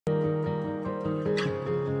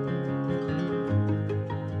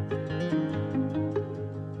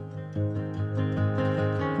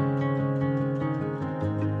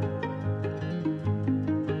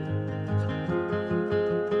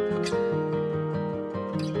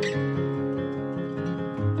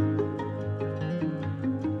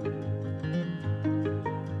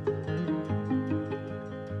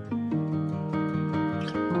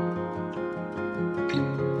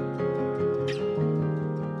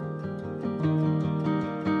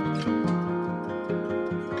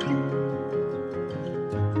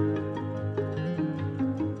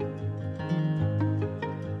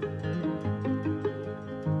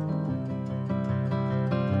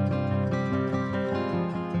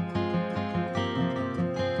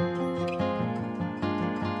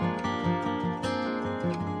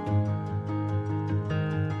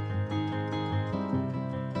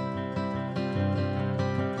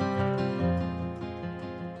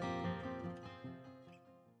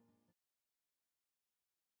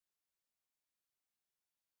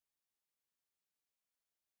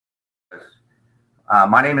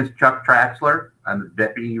My name is Chuck Traxler. I'm the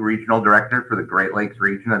Deputy Regional Director for the Great Lakes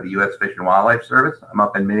region of the U.S. Fish and Wildlife Service. I'm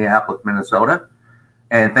up in Minneapolis, Minnesota.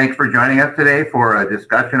 And thanks for joining us today for a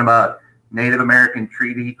discussion about Native American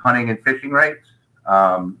treaty hunting and fishing rights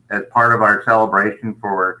as part of our celebration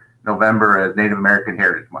for November as Native American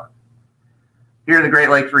Heritage Month. Here in the Great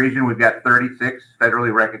Lakes region, we've got 36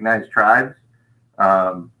 federally recognized tribes,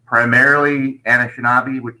 primarily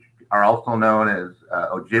Anishinaabe, which are also known as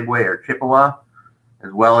Ojibwe or Chippewa,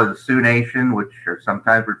 as well as Sioux Nation, which are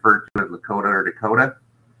sometimes referred to as Lakota or Dakota.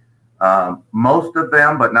 Most of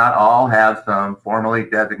them, but not all, have some formally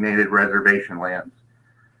designated reservation lands.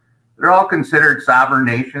 They're all considered sovereign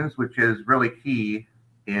nations, which is really key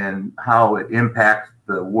in how it impacts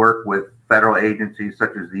the work with federal agencies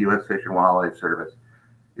such as the U.S. Fish and Wildlife Service.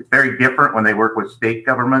 It's very different when they work with state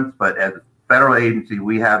governments, but as a federal agency,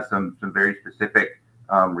 we have some very specific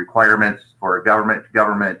requirements for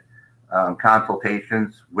government-to-government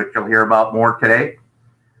consultations, which you'll hear about more today.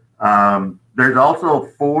 There's also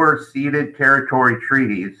 4 ceded territory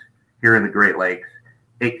treaties here in the Great Lakes: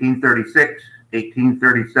 1836,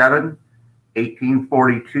 1837,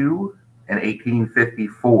 1842, and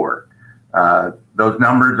 1854. Those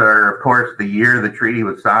numbers are, of course, the year the treaty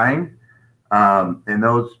was signed. And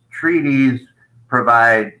those treaties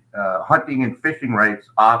provide hunting and fishing rights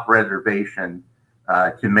off reservation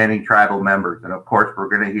to many tribal members. And of course, we're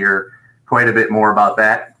going to hear quite a bit more about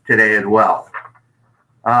that today as well.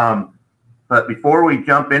 But before we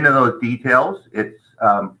jump into those details, it's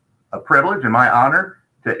a privilege and my honor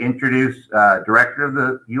to introduce Director of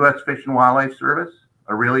the U.S. Fish and Wildlife Service,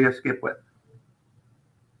 Aurelia Skipwith.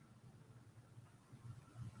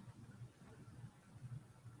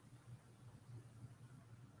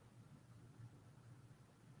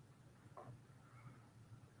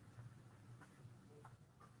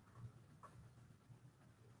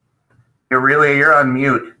 Aurelia, you're on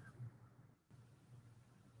mute.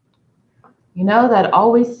 You know, that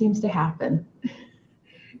always seems to happen.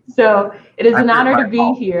 So it is an honor to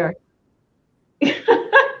be here. It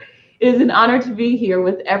is an honor to be here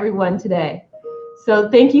with everyone today. So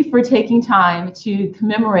thank you for taking time to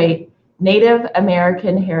commemorate Native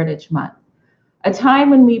American Heritage Month, a time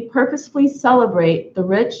when we purposefully celebrate the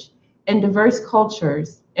rich and diverse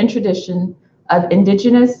cultures and tradition of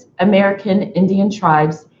Indigenous American Indian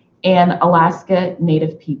tribes and Alaska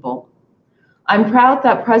Native people. I'm proud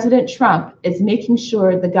that President Trump is making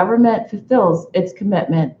sure the government fulfills its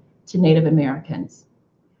commitment to Native Americans.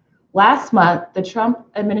 Last month, the Trump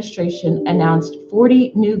administration announced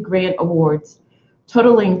 40 new grant awards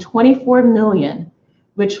totaling $24 million,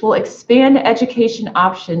 which will expand education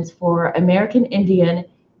options for American Indian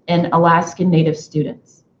and Alaskan Native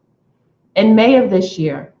students. In May of this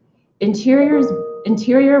year,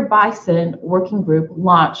 Interior Bison Working Group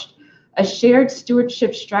launched a shared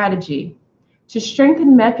stewardship strategy to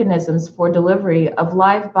strengthen mechanisms for delivery of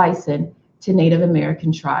live bison to Native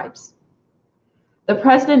American tribes. The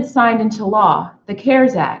president signed into law the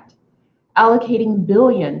CARES Act, allocating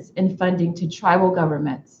billions in funding to tribal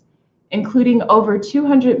governments, including over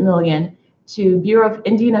 $200 million to Bureau of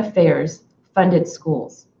Indian Affairs funded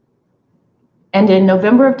schools. And in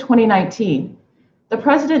November of 2019, the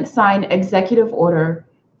president signed Executive Order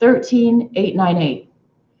 13898,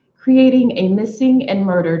 creating a missing and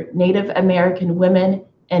murdered Native American women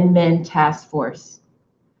and men task force.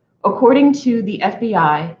 According to the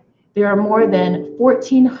FBI, there are more than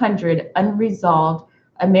 1,400 unresolved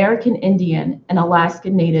American Indian and Alaska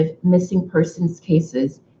Native missing persons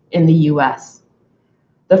cases in the U.S.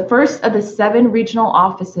 The first of the 7 regional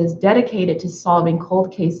offices dedicated to solving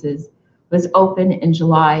cold cases was opened in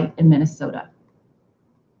July in Minnesota.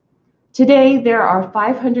 Today, there are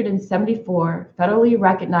 574 federally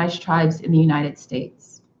recognized tribes in the United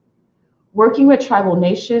States. Working with tribal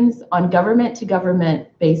nations on government-to-government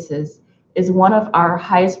basis is one of our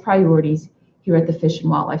highest priorities here at the Fish and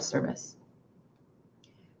Wildlife Service.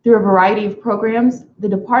 Through a variety of programs, the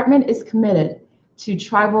department is committed to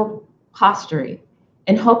tribal posturing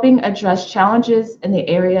and helping address challenges in the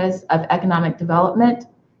areas of economic development,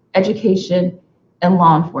 education, and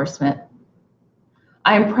law enforcement.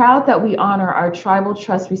 I am proud that we honor our tribal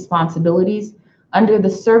trust responsibilities under the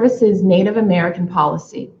service's Native American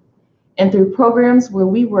policy and through programs where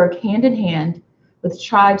we work hand in hand with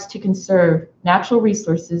tribes to conserve natural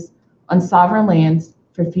resources on sovereign lands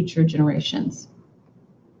for future generations.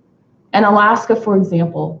 In Alaska, for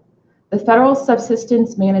example, the Federal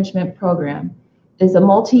Subsistence Management Program is a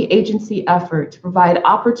multi-agency effort to provide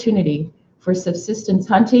opportunity for subsistence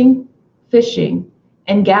hunting, fishing,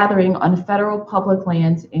 and gathering on federal public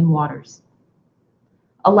lands and waters.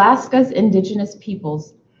 Alaska's indigenous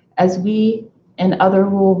peoples, as we and other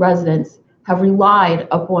rural residents have relied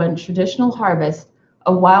upon traditional harvest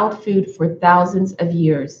of wild food for thousands of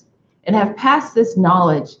years and have passed this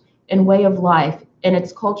knowledge and way of life and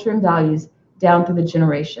its culture and values down through the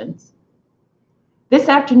generations. This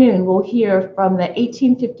afternoon, we'll hear from the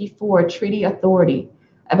 1854 Treaty Authority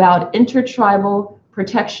about intertribal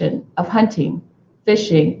protection of hunting,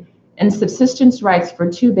 fishing, and subsistence rights for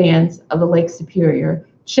two bands of the Lake Superior,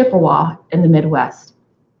 Chippewa, and the Midwest.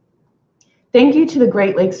 Thank you to the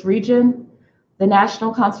Great Lakes Region, the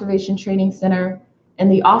National Conservation Training Center,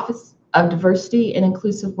 and the Office of Diversity and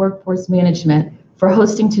Inclusive Workforce Management for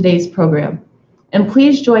hosting today's program. And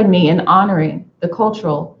please join me in honoring the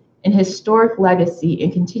cultural and historic legacy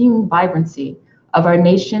and continuing vibrancy of our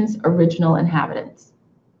nation's original inhabitants.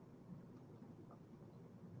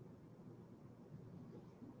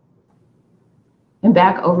 And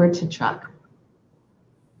back over to Chuck.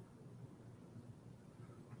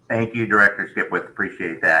 Thank you, Director Skipwith.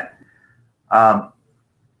 Appreciate that.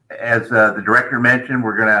 As the director mentioned,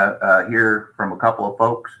 we're going to hear from a couple of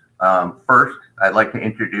folks. First, I'd like to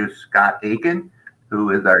introduce Scott Aiken,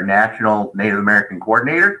 who is our National Native American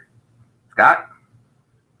Coordinator. Scott?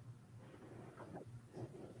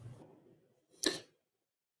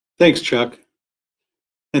 Thanks, Chuck.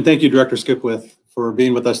 And thank you, Director Skipwith, for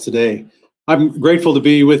being with us today. I'm grateful to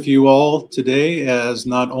be with you all today as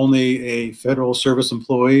not only a federal service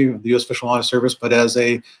employee of the U.S. Fish and Wildlife Service, but as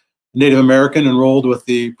a Native American enrolled with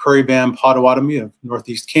the Prairie Band Potawatomi of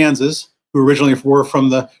Northeast Kansas, who originally were from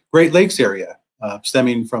the Great Lakes area,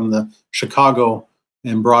 stemming from the Chicago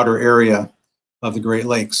and broader area of the Great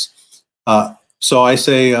Lakes. So I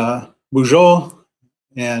say bonjour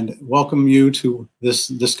and welcome you to this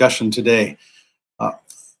discussion today.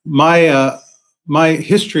 My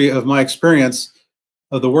history of my experience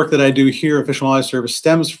of the work that I do here at Fish and Wildlife Service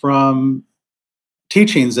stems from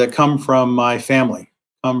teachings that come from my family,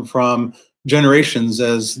 come from generations,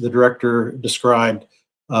 as the director described,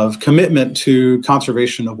 of commitment to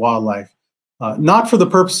conservation of wildlife. Not for the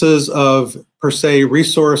purposes of, per se,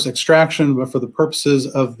 resource extraction, but for the purposes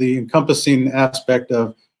of the encompassing aspect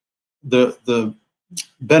of the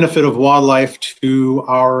benefit of wildlife to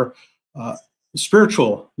our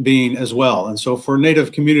spiritual being as well. And so for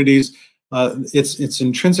Native communities, it's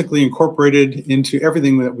intrinsically incorporated into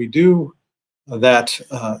everything that we do, that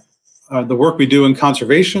the work we do in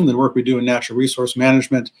conservation, the work we do in natural resource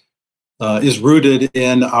management is rooted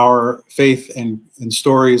in our faith and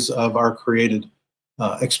stories of our created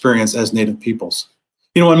experience as Native peoples.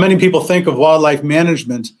 You know, when many people think of wildlife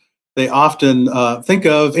management, they often think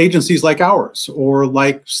of agencies like ours, or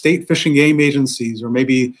like state fish and game agencies, or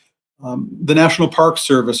maybe the National Park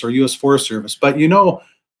Service or U.S. Forest Service. But you know,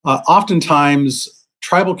 oftentimes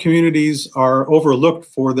tribal communities are overlooked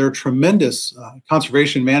for their tremendous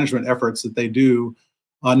conservation management efforts that they do,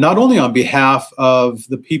 not only on behalf of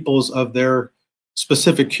the peoples of their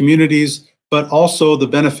specific communities, but also the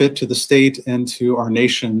benefit to the state and to our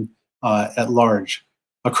nation at large.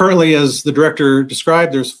 Currently, as the director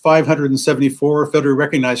described, there's 574 federally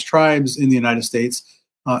recognized tribes in the United States,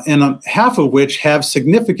 and half of which have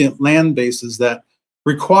significant land bases that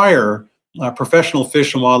require professional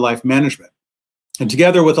fish and wildlife management. And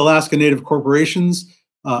together with Alaska Native corporations,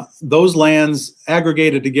 those lands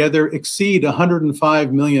aggregated together exceed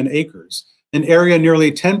 105 million acres, an area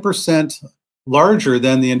nearly 10% larger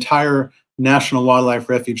than the entire National Wildlife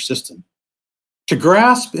Refuge System. To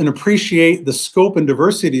grasp and appreciate the scope and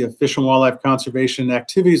diversity of fish and wildlife conservation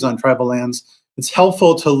activities on tribal lands, it's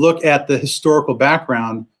helpful to look at the historical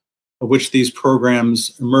background of which these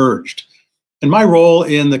programs emerged. And my role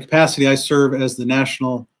in the capacity I serve as the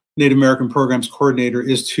National Native American Programs Coordinator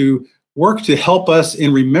is to work to help us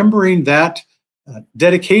in remembering that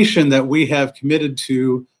dedication that we have committed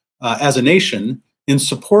to as a nation in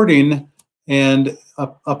supporting and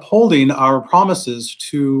upholding our promises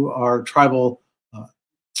to our tribal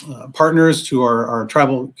partners, to our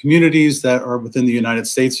tribal communities that are within the United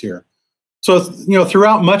States here. So, you know,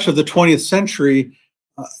 throughout much of the 20th century,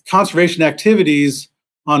 conservation activities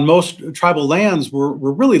on most tribal lands were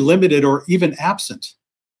really limited or even absent.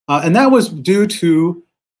 And that was due to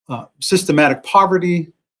systematic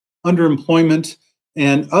poverty, underemployment,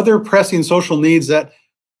 and other pressing social needs that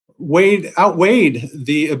outweighed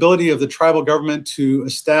the ability of the tribal government to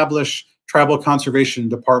establish tribal conservation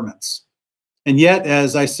departments. And yet,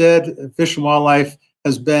 as I said, fish and wildlife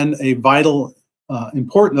has been a vital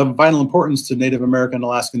importance to Native American and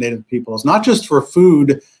Alaska Native peoples, not just for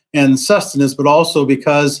food and sustenance, but also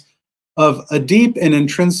because of a deep and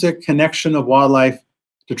intrinsic connection of wildlife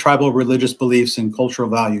to tribal religious beliefs and cultural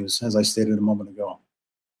values, as I stated a moment ago.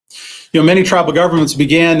 You know, many tribal governments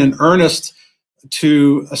began in earnest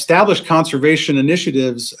to establish conservation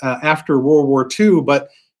initiatives after World War II, but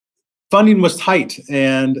funding was tight.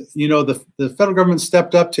 And, you know, the federal government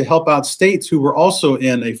stepped up to help out states who were also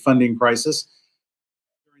in a funding crisis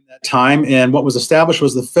during that time. And what was established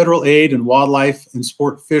was the Federal Aid and Wildlife and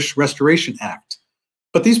Sport Fish Restoration Act.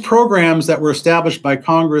 But these programs that were established by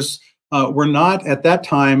Congress were not at that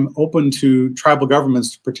time open to tribal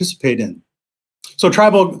governments to participate in. So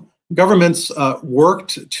tribal governments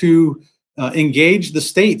worked to engage the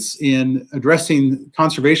states in addressing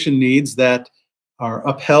conservation needs that are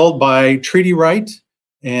upheld by treaty right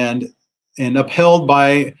and upheld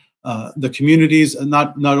by the communities,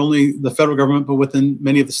 not only the federal government, but within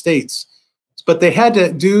many of the states. But they had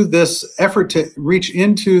to do this effort to reach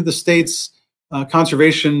into the states'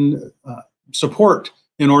 conservation support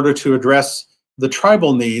in order to address the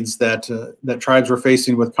tribal needs that tribes were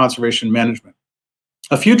facing with conservation management.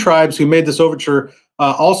 A few tribes who made this overture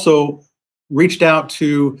also reached out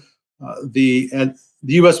to the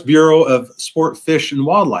U.S. Bureau of Sport, Fish, and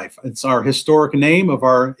Wildlife. It's our historic name of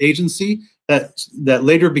our agency that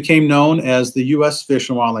later became known as the U.S. Fish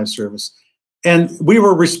and Wildlife Service. And we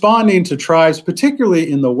were responding to tribes,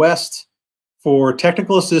 particularly in the West, for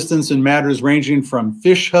technical assistance in matters ranging from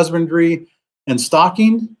fish husbandry and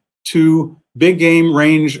stocking to big game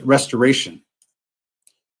range restoration.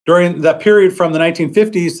 During that period from the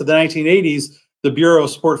 1950s to the 1980s, the Bureau of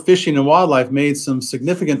Sport, Fishing, and Wildlife made some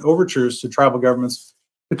significant overtures to tribal governments,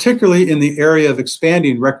 particularly in the area of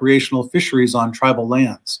expanding recreational fisheries on tribal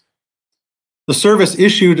lands. The service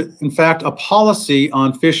issued, in fact, a policy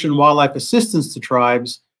on fish and wildlife assistance to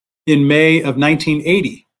tribes in May of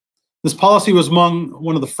 1980. This policy was among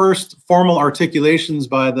one of the first formal articulations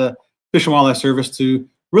by the Fish and Wildlife Service to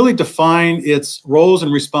really define its roles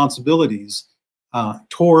and responsibilities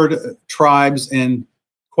toward tribes and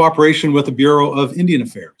cooperation with the Bureau of Indian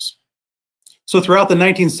Affairs. So throughout the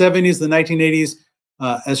 1970s, the 1980s,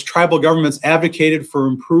 as tribal governments advocated for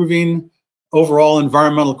improving overall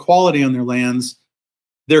environmental quality on their lands,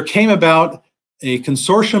 there came about a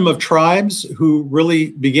consortium of tribes who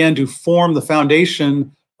really began to form the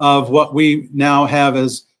foundation of what we now have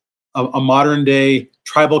as a modern day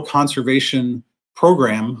tribal conservation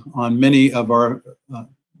program on many of our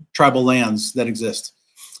tribal lands that exist.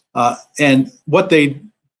 And what they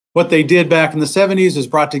did back in the 70s is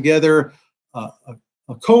brought together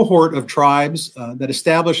a cohort of tribes that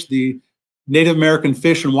established the Native American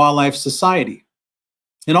Fish and Wildlife Society.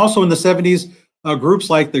 And also in the 70s, groups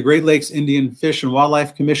like the Great Lakes Indian Fish and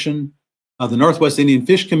Wildlife Commission, the Northwest Indian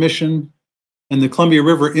Fish Commission, and the Columbia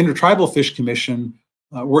River Intertribal Fish Commission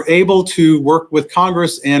were able to work with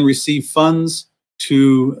Congress and receive funds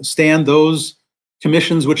to stand those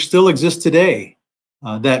commissions which still exist today,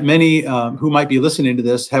 that many who might be listening to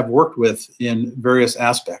this have worked with in various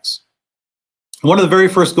aspects. One of the very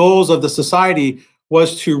first goals of the society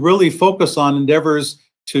was to really focus on endeavors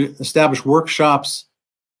to establish workshops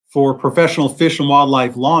for professional fish and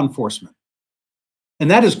wildlife law enforcement. And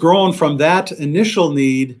that has grown from that initial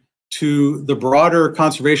need to the broader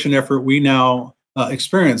conservation effort we now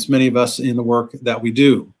experience, many of us in the work that we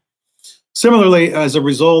do. Similarly, as a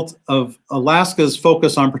result of Alaska's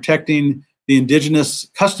focus on protecting the indigenous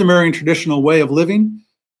customary and traditional way of living,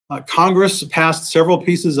 Congress passed several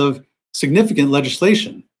pieces of significant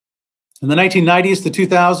legislation. In the 1990s to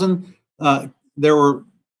 2000, there were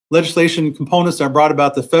legislation components that brought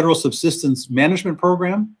about the Federal Subsistence Management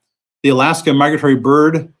Program, the Alaska Migratory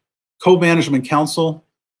Bird Co-Management Council,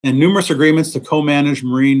 and numerous agreements to co-manage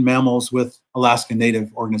marine mammals with Alaska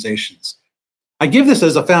Native organizations. I give this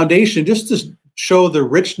as a foundation just to show the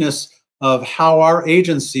richness of how our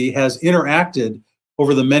agency has interacted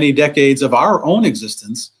over the many decades of our own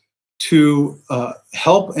existence to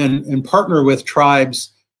help and partner with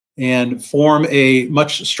tribes and form a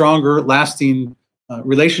much stronger, lasting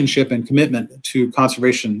relationship and commitment to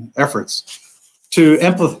conservation efforts. To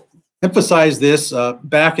emphasize this,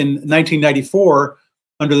 back in 1994,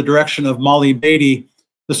 under the direction of Molly Beatty,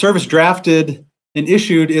 the service drafted and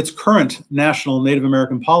issued its current national Native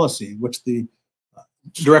American policy, which the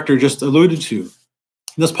director just alluded to.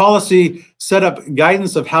 This policy set up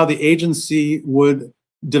guidance of how the agency would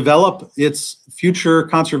develop its future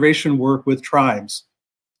conservation work with tribes.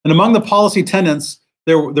 And among the policy tenets,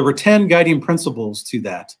 there were 10 guiding principles to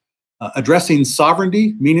that. Addressing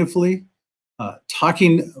sovereignty meaningfully,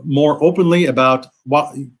 talking more openly about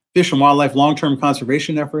fish and wildlife long-term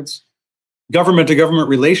conservation efforts, government-to-government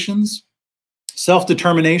relations,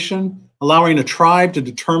 self-determination, allowing a tribe to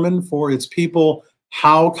determine for its people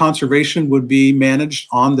how conservation would be managed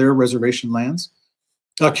on their reservation lands,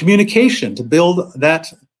 communication, to build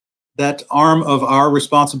that arm of our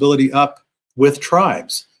responsibility up with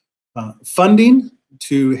tribes. Funding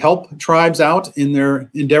to help tribes out in their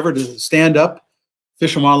endeavor to stand up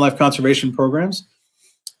fish and wildlife conservation programs.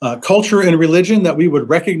 Culture and religion, that we would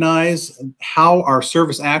recognize how our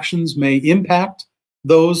service actions may impact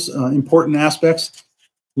those important aspects.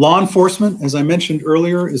 Law enforcement, as I mentioned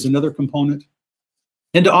earlier, is another component.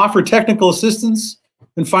 And to offer technical assistance,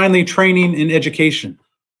 and finally, training and education.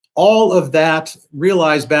 All of that,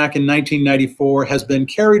 realized back in 1994, has been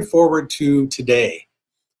carried forward to today.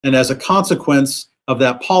 And as a consequence of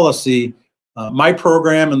that policy, my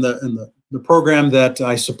program and the program that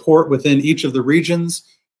I support within each of the regions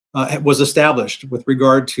was established with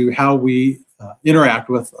regard to how we interact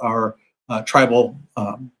with our tribal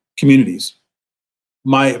communities.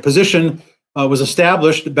 My position was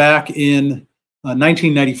established back in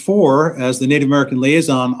 1994 as the Native American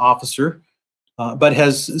Liaison Officer, but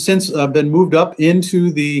has since been moved up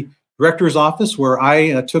into the Director's Office, where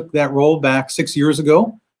I took that role back 6 years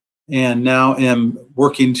ago, and now am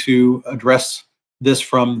working to address this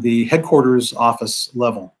from the headquarters office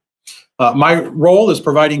level. My role is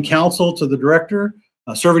providing counsel to the director,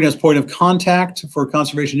 serving as point of contact for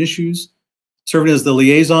conservation issues, serving as the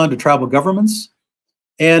liaison to tribal governments,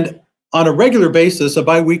 and on a regular basis, a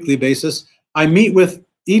bi-weekly basis, I meet with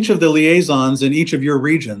each of the liaisons in each of your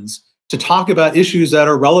regions to talk about issues that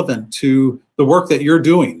are relevant to the work that you're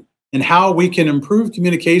doing and how we can improve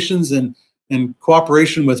communications and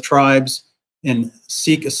cooperation with tribes and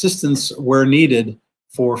seek assistance where needed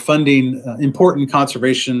for funding important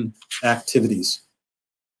conservation activities.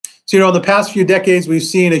 So, in the past few decades, we've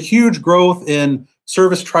seen a huge growth in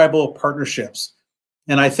service tribal partnerships.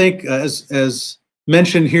 And I think, as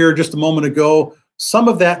mentioned here just a moment ago, some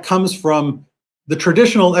of that comes from the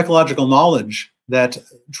traditional ecological knowledge that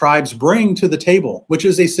tribes bring to the table, which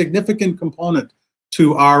is a significant component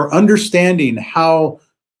to our understanding how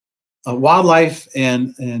wildlife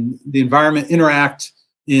and the environment interact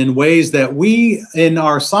in ways that we, in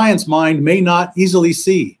our science mind, may not easily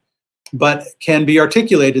see, but can be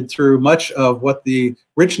articulated through much of what the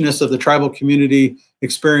richness of the tribal community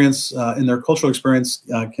experience and their cultural experience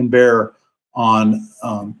can bear on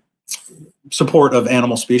support of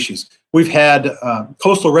animal species. We've had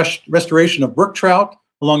coastal restoration of brook trout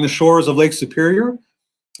along the shores of Lake Superior,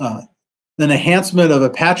 an enhancement of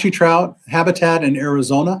Apache trout habitat in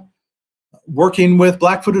Arizona, working with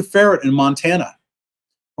black-footed ferret in Montana,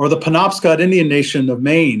 or the Penobscot Indian Nation of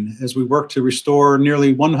Maine as we work to restore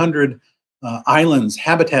nearly 100 islands,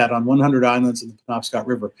 habitat on 100 islands in the Penobscot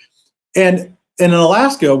River. And in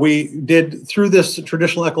Alaska, we did, through this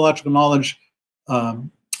traditional ecological knowledge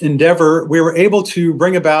endeavor, we were able to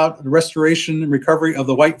bring about the restoration and recovery of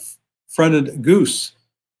the white-fronted goose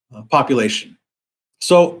population.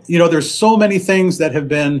 So, there's so many things that have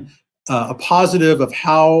been a positive of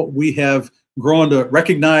how we have grown to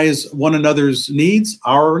recognize one another's needs,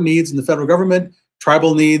 our needs in the federal government,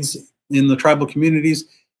 tribal needs in the tribal communities.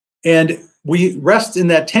 And we rest in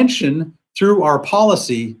that tension through our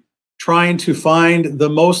policy, trying to find the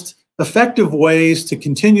most effective ways to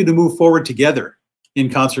continue to move forward together in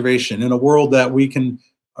conservation in a world that we can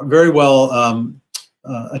very well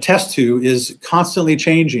attest to is constantly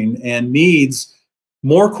changing and needs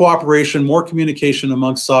more cooperation, more communication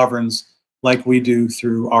amongst sovereigns like we do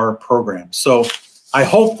through our program. So I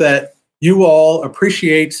hope that you all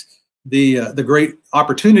appreciate the great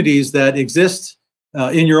opportunities that exist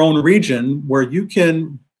in your own region, where you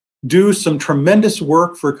can do some tremendous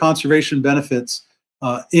work for conservation benefits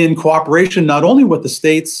in cooperation not only with the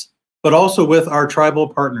states, but also with our tribal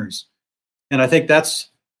partners. And I think that's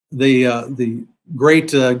the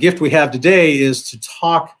great gift we have today, is to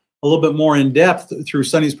talk a little bit more in depth through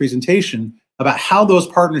Sunny's presentation about how those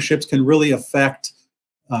partnerships can really affect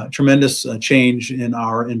tremendous change in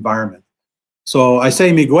our environment. So I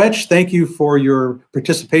say miigwech, thank you for your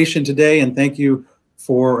participation today, and thank you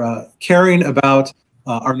for caring about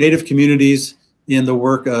our Native communities in the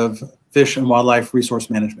work of fish and wildlife resource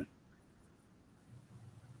management.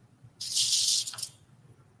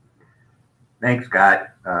 Thanks, Scott.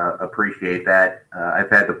 Appreciate that.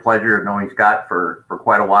 I've had the pleasure of knowing Scott for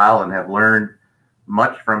quite a while and have learned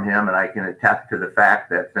much from him, and I can attest to the fact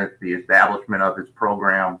that since the establishment of his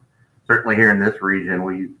program, certainly here in this region,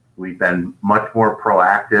 we've been much more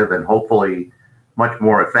proactive and hopefully much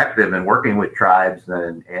more effective in working with tribes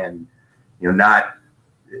and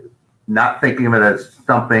not thinking of it as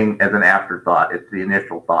something as an afterthought. It's the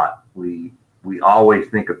initial thought. We always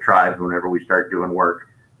think of tribes whenever we start doing work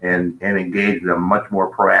and engage them much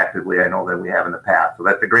more proactively, I know, than we have in the past. So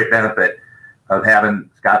that's a great benefit of having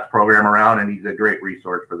Scott's program around, and he's a great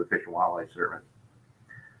resource for the Fish and Wildlife Service.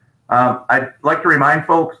 I'd like to remind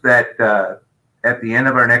folks that at the end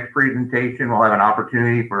of our next presentation, we'll have an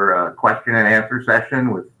opportunity for a question and answer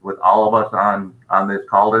session with all of us on this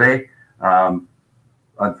call today.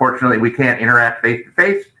 Unfortunately, we can't interact face to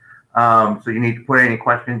face, so you need to put any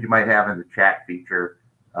questions you might have in the chat feature,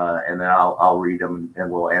 and then I'll read them and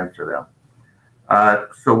we'll answer them.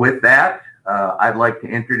 So with that, I'd like to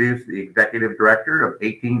introduce the Executive Director of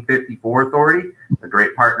 1854 Authority, a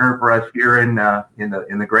great partner for us here in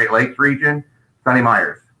the Great Lakes region, Sonny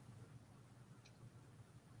Myers.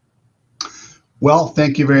 Well,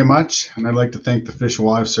 thank you very much. And I'd like to thank the Fish and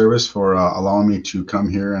Wildlife Service for allowing me to come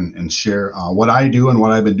here and share what I do and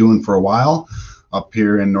what I've been doing for a while up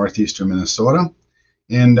here in northeastern Minnesota.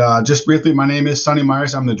 And just briefly, my name is Sonny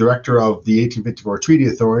Myers. I'm the director of the 1854 Treaty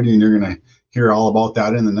Authority, and you're going to hear all about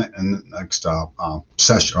that in the next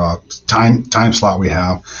session, time slot we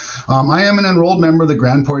have. I am an enrolled member of the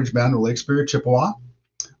Grand Portage Band of Lake Superior Chippewa,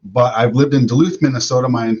 but I've lived in Duluth, Minnesota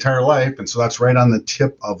my entire life, and so that's right on the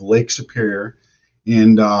tip of Lake Superior.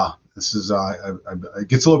 And this is it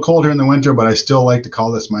gets a little cold here in the winter, but I still like to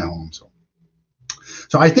call this my home.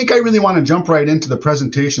 So I think I really want to jump right into the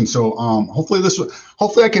presentation. So hopefully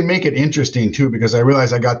I can make it interesting too, because I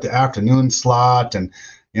realize I got the afternoon slot, and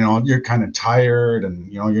you know you're kind of tired,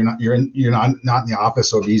 and you know you're not in the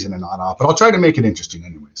office, so easy and not off. But I'll try to make it interesting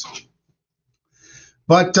anyways.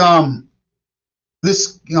 But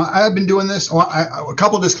this, you know, I've been doing this. A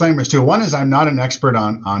couple of disclaimers too. One is I'm not an expert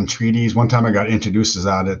on treaties. One time I got introduced as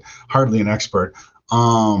that, hardly an expert.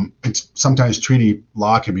 It's sometimes treaty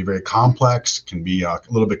law can be very complex, can be a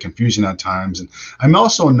little bit confusing at times. And I'm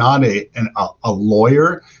also not a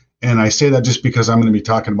lawyer. And I say that just because I'm going to be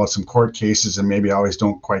talking about some court cases, and maybe I always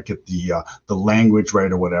don't quite get the language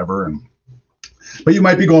right or whatever. But you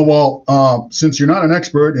might be going, well, since you're not an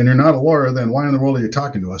expert and you're not a lawyer, then why in the world are you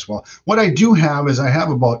talking to us? Well, what I do have is I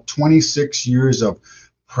have about 26 years of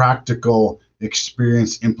practical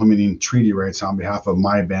experience implementing treaty rights on behalf of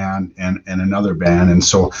my band and another band. And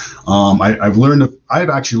so I've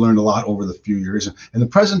actually learned a lot over the few years. And the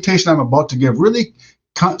presentation I'm about to give really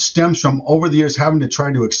stems from over the years having to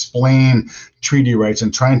try to explain treaty rights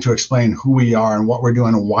and trying to explain who we are and what we're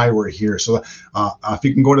doing and why we're here. So if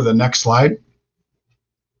you can go to the next slide.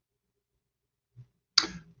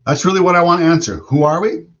 That's really what I want to answer. Who are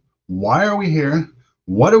we? Why are we here?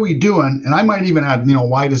 What are we doing? And I might even add, you know,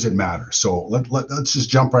 why does it matter? So let's just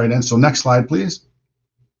jump right in. So next slide, please.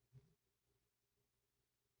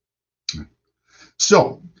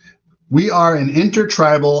 So we are an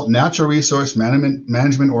intertribal natural resource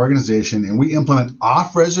management organization, and we implement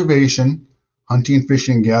off-reservation hunting,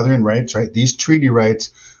 fishing, and gathering rights, right? These treaty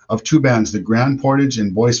rights of two bands, the Grand Portage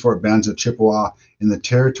and Bois Forte bands of Chippewa, in the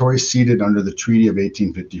territory ceded under the Treaty of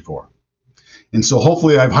 1854. And so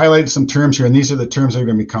hopefully I've highlighted some terms here, and these are the terms that are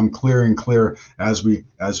going to become clearer and clearer as we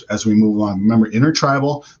move along. Remember,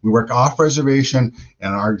 intertribal, we work off reservation,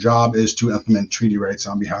 and our job is to implement treaty rights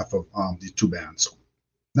on behalf of these two bands. So,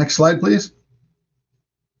 next slide, please.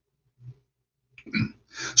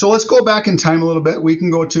 So let's go back in time a little bit. We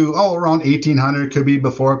can go to, around 1800, could be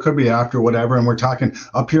before, could be after, whatever. And we're talking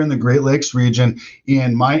up here in the Great Lakes region.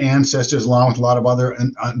 And my ancestors, along with a lot of other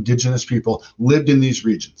indigenous people, lived in these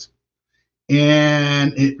regions.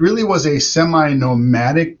 And it really was a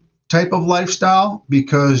semi-nomadic type of lifestyle,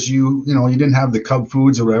 because you didn't have the cub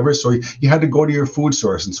foods or whatever. So you had to go to your food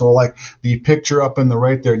source. And so like the picture up in the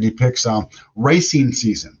right there depicts racing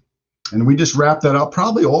season. And we just wrapped that up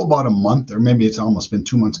probably about a month, or maybe it's almost been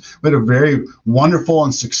 2 months. We had a very wonderful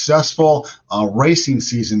and successful racing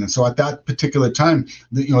season. And so at that particular time,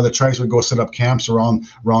 the tribes would go set up camps around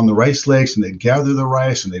the rice lakes, and they'd gather the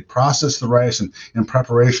rice and they'd process the rice in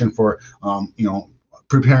preparation for,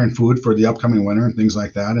 preparing food for the upcoming winter and things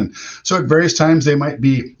like that. And so at various times they might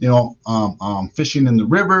be, fishing in the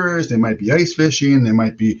rivers, they might be ice fishing, they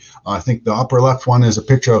might be, I think the upper left one is a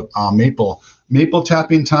picture of maple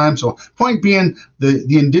tapping time. So point being, the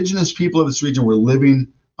indigenous people of this region were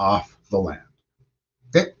living off the land.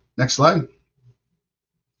 Okay, next slide.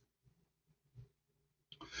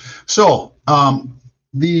 So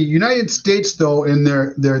the United States, though, in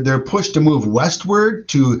their push to move westward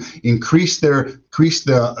to increase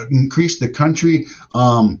the country,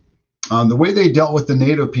 the way they dealt with the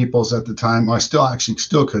native peoples at the time, or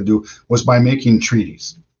still could do, was by making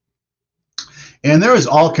treaties. And there was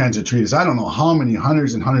all kinds of treaties. I don't know how many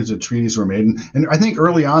hundreds and hundreds of treaties were made. And I think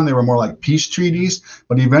early on they were more like peace treaties,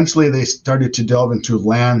 but eventually they started to delve into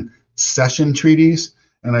land cession treaties.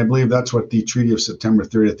 And I believe that's what the Treaty of September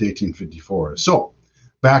 30th, 1854 is. So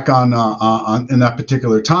back on in that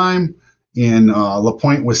particular time in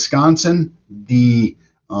LaPointe, Wisconsin, the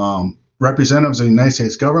representatives of the United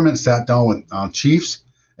States government sat down with chiefs,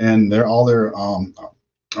 and all their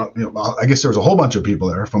I guess there was a whole bunch of people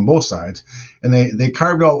there from both sides, and they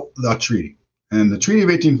carved out the treaty. And the Treaty of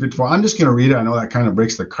 1854, I'm just going to read it. I know that kind of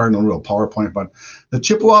breaks the cardinal rule of PowerPoint, but the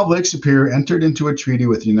Chippewa of Lake Superior entered into a treaty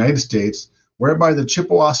with the United States whereby the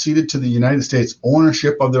Chippewa ceded to the United States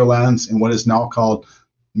ownership of their lands in what is now called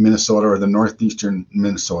Minnesota, or the northeastern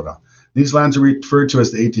Minnesota. These lands are referred to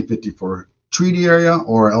as the 1854 treaty area,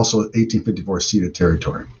 or also 1854 ceded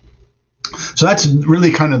territory. So that's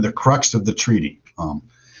really kind of the crux of the treaty.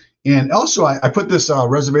 And also, I put this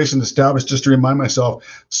reservation established just to remind myself.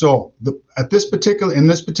 So in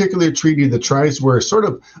this particular treaty, the tribes were sort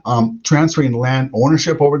of transferring land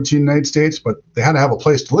ownership over to the United States, but they had to have a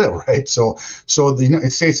place to live, right? So the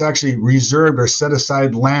United States actually reserved or set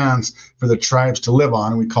aside lands for the tribes to live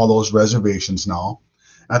on, and we call those reservations now.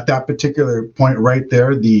 At that particular point right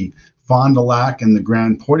there, the Fond du Lac and the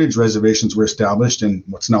Grand Portage reservations were established in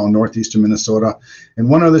what's now northeastern Minnesota. And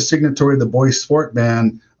one other signatory, the Bois Forte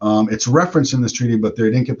Band, it's referenced in this treaty, but they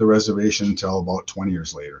didn't get the reservation until about 20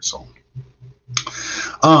 years later. So,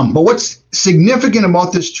 but what's significant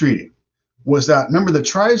about this treaty was that, remember, the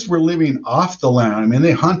tribes were living off the land. I mean,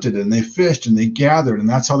 they hunted and they fished and they gathered, and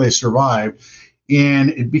that's how they survived. And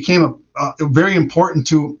it became very important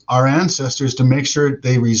to our ancestors to make sure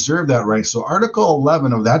they reserve that right. So Article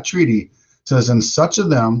 11 of that treaty says, and such of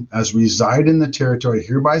them as reside in the territory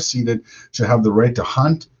hereby ceded shall have the right to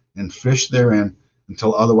hunt and fish therein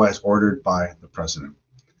until otherwise ordered by the president.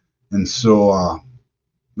 And so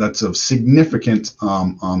that's a significant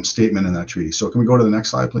statement in that treaty. So can we go to the next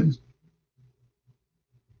slide, please?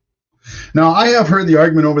 Now, I have heard the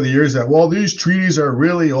argument over the years that, well, these treaties are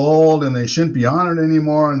really old and they shouldn't be honored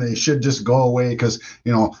anymore and they should just go away because,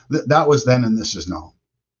 you know, that was then and this is now.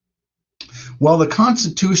 Well, the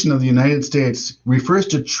Constitution of the United States refers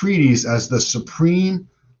to treaties as the supreme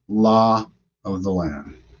law of the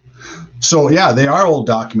land. So, yeah, they are old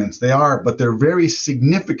documents. They are, but they're very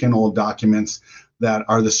significant old documents that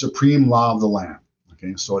are the supreme law of the land.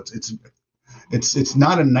 Okay, so it's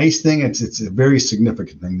not a nice thing. It's a very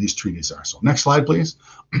significant thing. These treaties are. So next slide, please.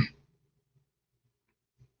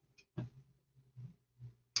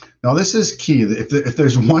 Now this is key. If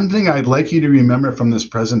there's one thing I'd like you to remember from this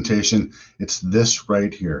presentation, it's this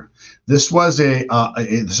right here. This was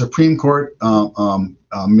the Supreme Court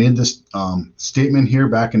made this statement here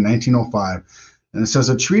back in 1905, and it says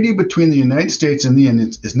a treaty between the United States and the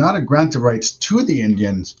Indians is not a grant of rights to the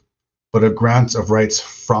Indians, but a grant of rights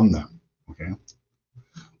from them. Okay,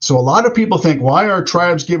 so a lot of people think, why are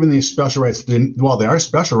tribes given these special rights? Well, they are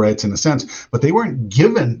special rights in a sense, but they weren't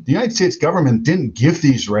given. The United States government didn't give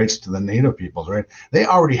these rights to the Native peoples, right? They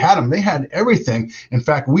already had them. They had everything. In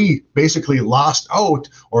fact, we basically lost out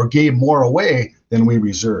or gave more away than we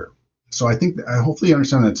reserved. So I think, hopefully you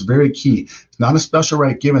understand that it's very key. It's not a special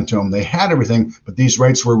right given to them. They had everything, but these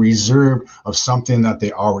rights were reserved of something that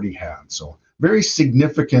they already had. So very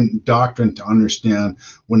significant doctrine to understand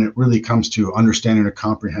when it really comes to understanding or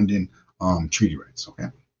comprehending treaty rights. Okay,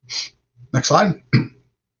 next slide.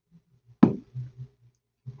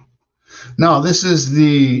 Now this is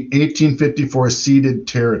the 1854 ceded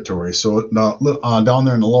territory. So down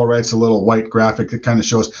there in the lower right, it's a little white graphic that kind of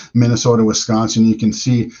shows Minnesota, Wisconsin. You can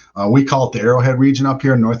see we call it the Arrowhead region up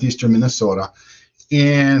here in northeastern Minnesota.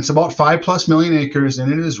 And it's about 5+ million acres,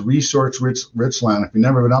 and it is resource-rich land. If you've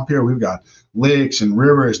never been up here, we've got lakes and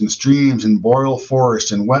rivers and streams and boreal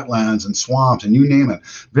forests and wetlands and swamps and you name it.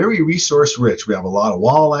 Very resource-rich. We have a lot of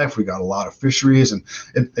wildlife. We got a lot of fisheries, and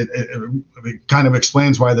it kind of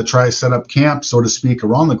explains why the tribes set up camp, so to speak,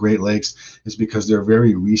 around the Great Lakes, is because they're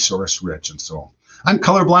very resource-rich. And so I'm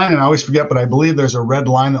colorblind and I always forget, but I believe there's a red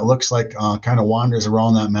line that looks like kind of wanders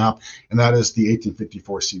around that map, and that is the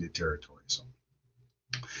 1854 ceded territory.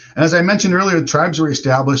 And as I mentioned earlier, the tribes were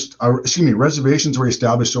established, reservations were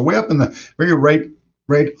established. So way up in the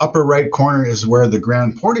very upper right corner is where the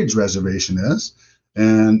Grand Portage Reservation is.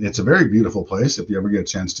 And it's a very beautiful place if you ever get a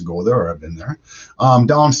chance to go there, or I've been there.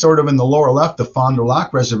 Down sort of in the lower left, the Fond du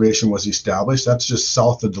Lac Reservation was established. That's just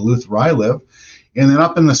south of Duluth, where I live. And then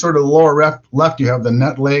up in the sort of the lower left, you have the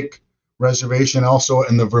Nett Lake Reservation, also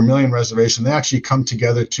in the Vermilion Reservation. They actually come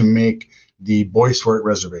together to make the Bois Forte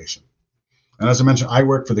Reservation. And as I mentioned, I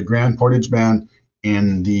work for the Grand Portage Band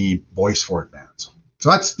and the Bois Forte bands.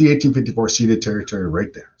 So that's the 1854 ceded territory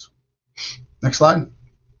right there. So, next slide.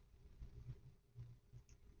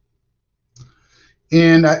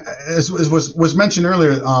 And as was mentioned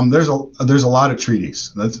earlier, there's a lot of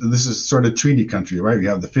treaties. This is sort of treaty country, right? You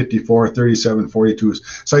have the 54, 37, 42s.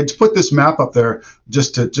 So I just put this map up there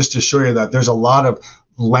just to show you that there's a lot of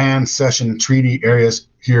land cession treaty areas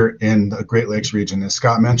here in the Great Lakes region. As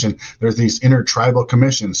Scott mentioned, there's these intertribal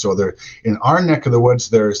commissions. So there, in our neck of the woods,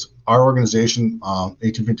 there's our organization,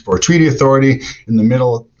 1854 Treaty Authority. In the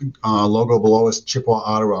middle logo below is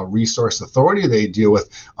Chippewa-Ottawa Resource Authority. They deal with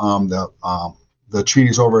the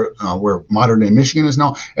treaties over where modern-day Michigan is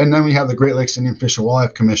now. And then we have the Great Lakes Indian Fish and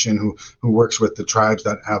Wildlife Commission, who works with the tribes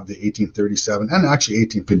that have the 1837 and actually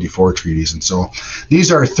 1854 treaties. And so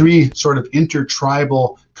these are three sort of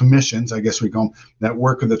intertribal commissions, I guess we call them, that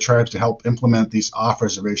work with the tribes to help implement these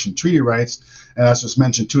off-reservation treaty rights. And as was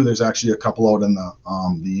mentioned too, there's actually a couple out in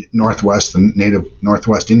the Northwest, the Native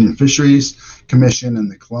Northwest Indian Fisheries Commission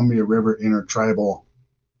and the Columbia River Intertribal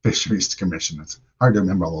Fisheries Commission. It's hard to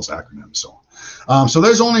remember all those acronyms. So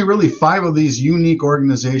there's only really 5 of these unique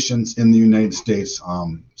organizations in the United States.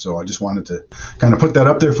 So I just wanted to kind of put that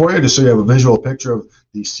up there for you, just so you have a visual picture of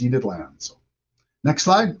the ceded land. So next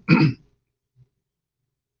slide.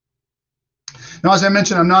 Now, as I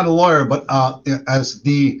mentioned, I'm not a lawyer, but as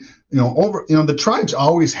the the tribes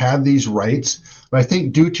always had these rights, but I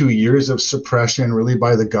think due to years of suppression, really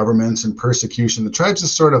by the governments and persecution, the tribes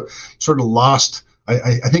just sort of lost.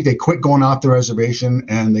 I think they quit going off the reservation,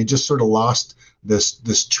 and they just sort of lost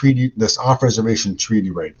this treaty, this off-reservation treaty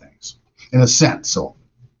right things, in a sense. So,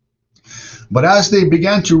 but as they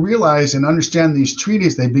began to realize and understand these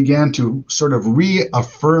treaties, they began to sort of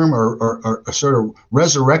reaffirm or sort of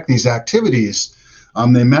resurrect these activities.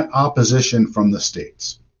 They met opposition from the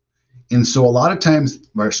states, and so a lot of times,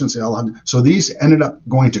 or I shouldn't say a lot. So these ended up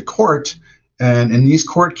going to court. And in these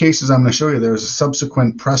court cases, I'm going to show you, there's a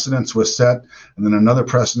subsequent precedence was set, and then another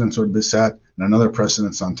precedence would be set, and another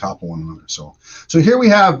precedence on top of one another. So here we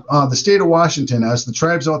have the state of Washington. As the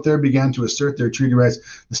tribes out there began to assert their treaty rights,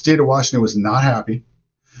 the state of Washington was not happy.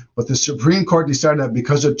 But the Supreme Court decided that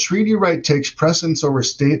because a treaty right takes precedence over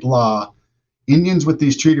state law, Indians with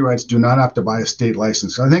these treaty rights do not have to buy a state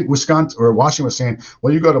license. So I think Wisconsin or Washington was saying,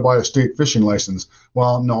 well, you got to buy a state fishing license.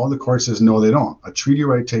 Well, no, the court says, no, they don't. A treaty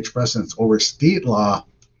right takes precedence over state law.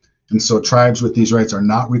 And so tribes with these rights are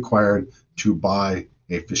not required to buy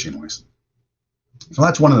a fishing license. So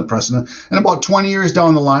that's one of the precedents. And about 20 years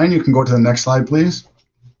down the line, you can go to the next slide, please.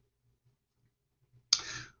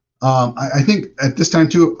 I think at this time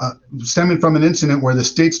too, stemming from an incident where the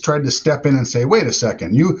states tried to step in and say, wait a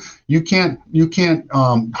second, you can't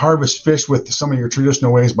harvest fish with some of your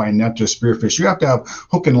traditional ways by net to spearfish. You have to have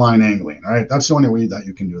hook and line angling, all right? That's the only way that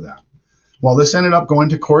you can do that. Well, this ended up going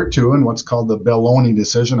to court too, in what's called the Belloni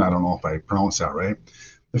decision. I don't know if I pronounced that right.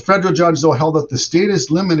 The federal judge, though, held that the state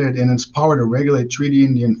is limited in its power to regulate treaty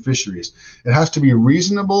Indian fisheries. It has to be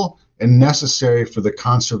reasonable and necessary for the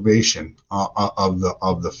conservation of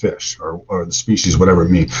the fish or the species, whatever it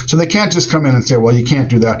means. So they can't just come in and say, well, you can't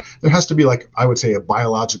do that. There has to be, like, I would say, a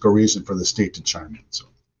biological reason for the state to chime in. So,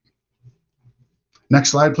 next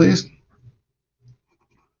slide, please.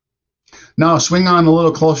 Now, swing on a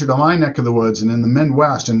little closer to my neck of the woods and in the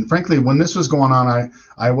Midwest. And frankly, when this was going on,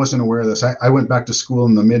 I wasn't aware of this. I went back to school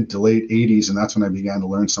in the mid to late 80s, and that's when I began to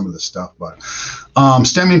learn some of this stuff. But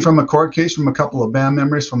stemming from a court case from a couple of band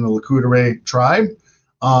members from the Lakota tribe,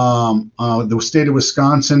 the state of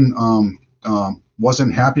Wisconsin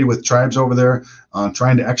wasn't happy with tribes over there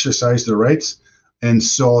trying to exercise their rights. And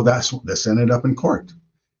so this ended up in court.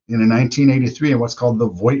 In 1983, in what's called the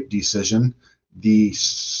Voigt decision, the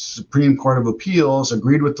Supreme Court of Appeals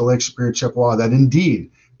agreed with the Lake Superior Chippewa that indeed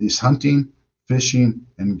these hunting, fishing,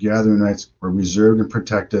 and gathering rights were reserved and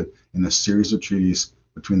protected in a series of treaties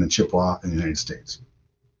between the Chippewa and the United States.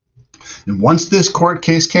 And once this court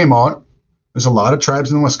case came out, there's a lot of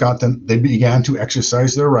tribes in Wisconsin, they began to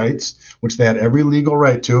exercise their rights, which they had every legal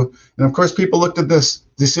right to. And of course, people looked at this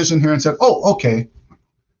decision here and said, oh, okay.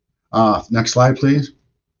 Next slide, please.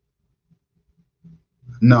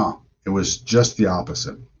 No. It was just the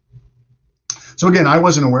opposite. So again, I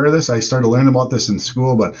wasn't aware of this. I started learning about this in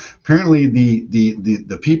school, but apparently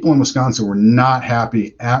the people in Wisconsin were not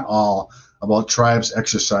happy at all about tribes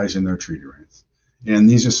exercising their treaty rights. And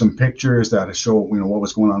these are some pictures that show what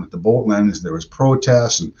was going on at the boat landings. There was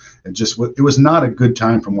protests, and it was not a good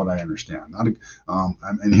time from what I understand.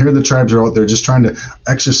 And here the tribes are out there just trying to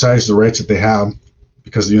exercise the rights that they have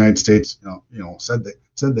because the United States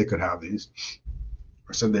said they could have these.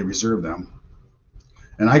 Said they reserved them,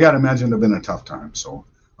 and I got to imagine it would have been a tough time. So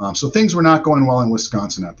things were not going well in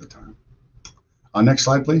Wisconsin at the time. Next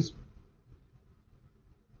slide, please.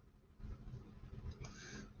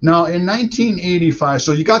 Now, in 1985,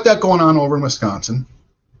 so you got that going on over in Wisconsin.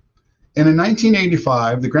 And in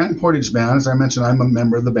 1985, the Grand Portage Band, as I mentioned, I'm a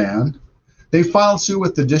member of the band. they filed suit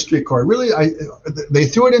with the district court. Really, they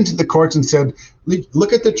threw it into the courts and said,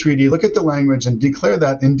 look at the treaty, look at the language, and declare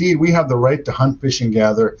that indeed we have the right to hunt, fish, and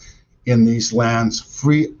gather in these lands,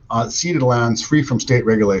 ceded lands free from state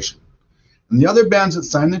regulation. And the other bands that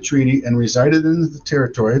signed the treaty and resided in the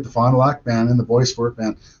territory, the Fond du Lac Band and the Bois Forte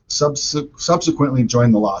Band, subsequently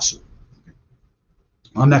joined the lawsuit.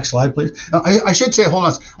 Next slide, please. I should say, hold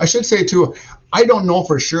on. I should say too, I don't know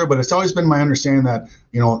for sure, but it's always been my understanding that,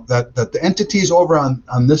 that the entities over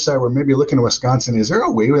on this side were maybe looking at Wisconsin. Is there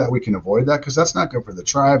a way that we can avoid that? Because that's not good for the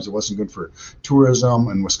tribes. It wasn't good for tourism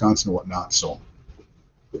in Wisconsin and whatnot. So,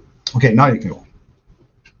 okay, now you can go.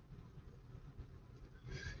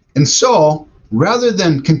 And so, rather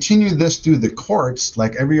than continue this through the courts,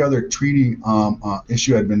 like every other treaty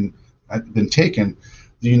issue had been taken,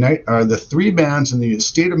 the three bands in the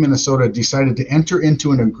state of Minnesota decided to enter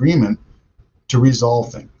into an agreement to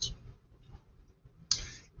resolve things.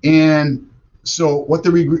 And so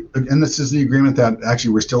and this is the agreement that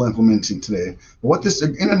actually we're still implementing today.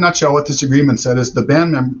 In a nutshell, what this agreement said is the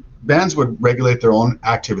bands would regulate their own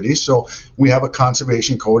activities. So we have a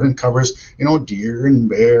conservation code and covers, deer and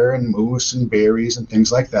bear and moose and berries and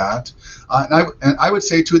things like that. And I would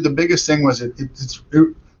say too, the biggest thing was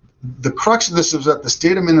the crux of this is that the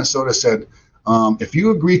state of Minnesota said, if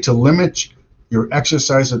you agree to limit your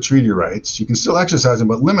exercise of treaty rights, you can still exercise them,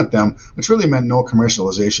 but limit them, which really meant no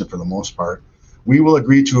commercialization for the most part. We will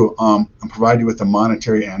agree to provide you with a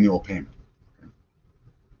monetary annual payment.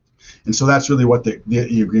 And so that's really what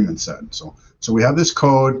the agreement said. So we have this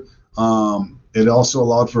code. It also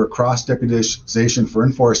allowed for a cross-deputization for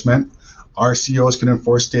enforcement. RCOs can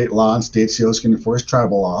enforce state law, and state COs can enforce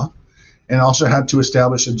tribal law. And also had to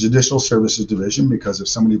establish a judicial services division, because if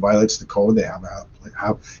somebody violates the code, they have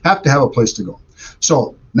to have a place to go.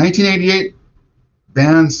 So 1988,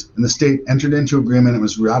 bands in the state entered into agreement. It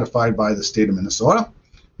was ratified by the state of Minnesota.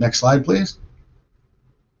 Next slide, please.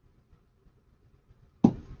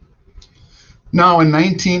 Now in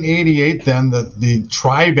 1988, then the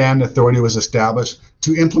Tri-Band Authority was established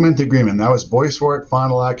to implement the agreement. That was Bois Forte,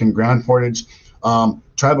 Fond du Lac, and Grand Portage.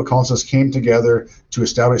 Tribal councils came together to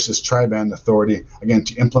establish this Tri-Band Authority, again,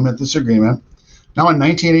 to implement this agreement. Now in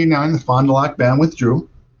 1989, the Fond du Lac Band withdrew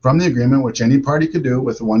from the agreement, which any party could do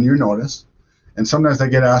with a 1-year notice. And sometimes I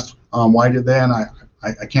get asked, why did they? And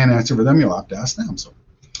I can't answer for them. You'll have to ask them. So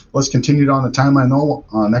let's continue on the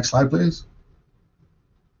timeline. Next slide, please.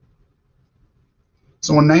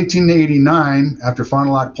 So in 1989, after Fond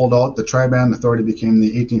du Lac pulled out, the Tri-Band Authority became the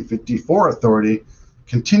 1854 Authority,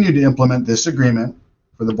 continued to implement this agreement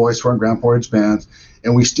for the Bois Forte and Grand Portage bands,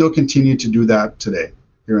 and we still continue to do that today,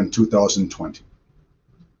 here in 2020.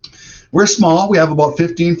 We're small. We have about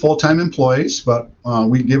 15 full-time employees, but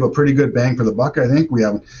we give a pretty good bang for the buck, I think. We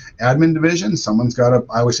have an admin division.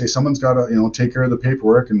 I always say someone's got to, take care of the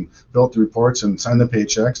paperwork and fill out the reports and sign the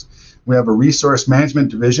paychecks. We have a resource management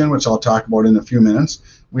division, which I'll talk about in a few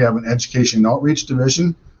minutes. We have an education and outreach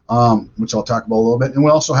division, which I'll talk about a little bit. And we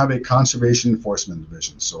also have a conservation enforcement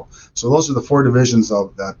division. So those are the 4 divisions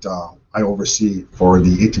that I oversee for the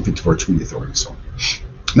 1854 Treaty Authority. So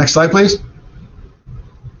next slide, please.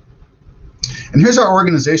 And here's our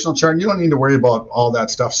organizational chart. You don't need to worry about all that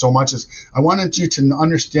stuff so much. As I wanted you to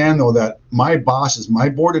understand, though, that my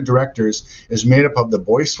board of directors is made up of the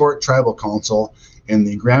Bois Forte Tribal Council and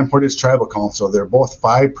the Grand Portage Tribal Council. They're both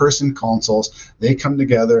 5-person councils. They come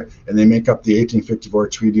together and they make up the 1854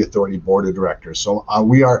 Treaty Authority Board of Directors. So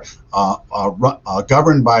we are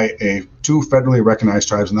governed by 2 federally recognized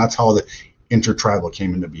tribes, and that's how the intertribal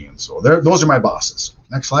came into being. So those are my bosses.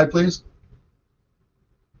 Next slide, please.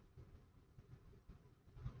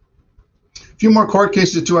 A few more court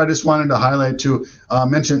cases too. I just wanted to highlight to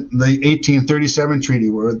mention the 1837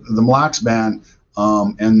 treaty, where the Mille Lacs Band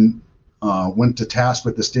went to task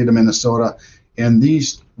with the state of Minnesota, and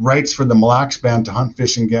these rights for the Mille Lacs Band to hunt,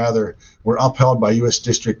 fish, and gather were upheld by U.S.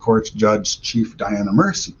 District Court Judge Chief Diana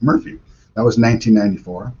Murphy. That was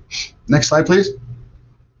 1994. Next slide, please.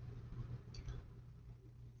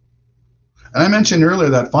 And I mentioned earlier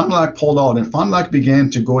that Fond du Lac pulled out, and Fond du Lac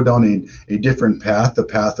began to go down a different path, the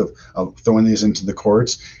path of throwing these into the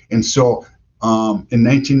courts. And so in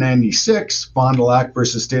 1996, Fond du Lac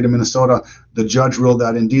versus state of Minnesota, the judge ruled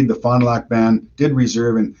that indeed the Fond du Lac Band did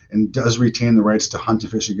reserve and does retain the rights to hunt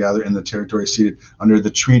and fish and gather in the territory ceded under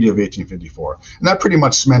the Treaty of 1854. And that pretty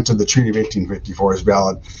much cemented the Treaty of 1854 as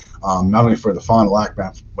valid, not only for the Fond du Lac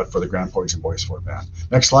Band, but for the Grand Portage and Bois Forte Band.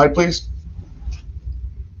 Next slide, please.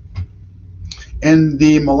 And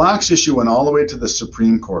the Mille Lacs issue went all the way to the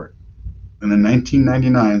Supreme Court. And in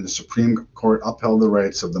 1999, the Supreme Court upheld the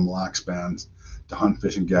rights of the Mille Lacs bands to hunt,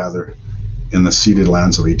 fish, and gather in the ceded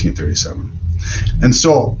lands of 1837. And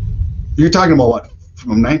so you're talking about what,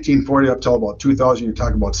 from 1940 up till about 2000, you're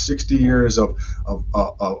talking about 60 years of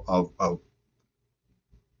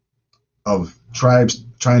tribes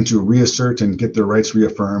trying to reassert and get their rights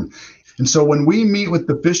reaffirmed. And so when we meet with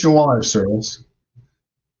the Fish and Wildlife Service,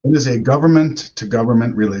 it is a government to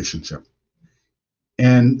government relationship.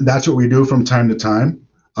 And that's what we do from time to time.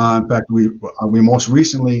 In fact, we most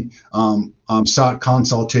recently sought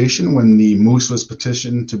consultation when the moose was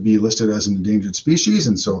petitioned to be listed as an endangered species.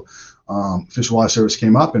 And so Fish and Wildlife Service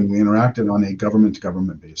came up and we interacted on a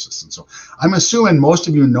government-to-government basis. And so I'm assuming most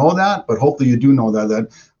of you know that, but hopefully you do know that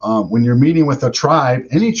when you're meeting with a tribe,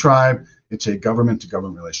 any tribe, it's a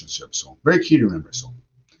government-to-government relationship. So very key to remember. So,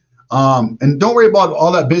 and don't worry about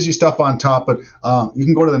all that busy stuff on top, but you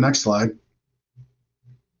can go to the next slide.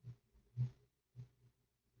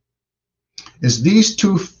 Is these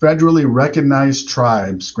two federally recognized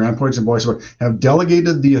tribes, Grand Portage and Boise, have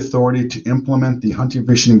delegated the authority to implement the hunting,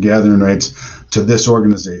 fishing, and gathering rights to this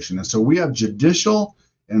organization. And so we have judicial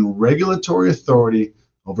and regulatory authority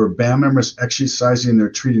over band members exercising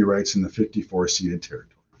their treaty rights in the 54 ceded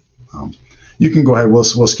territory. You can go ahead. We'll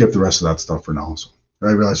skip the rest of that stuff for now. So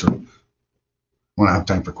I realize we want to have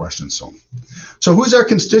time for questions. So who's our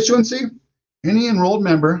constituency? Any enrolled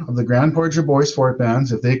member of the Grand Portage or Boise Fort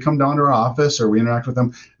bands, if they come down to our office or we interact with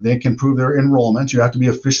them, they can prove their enrollment. You have to be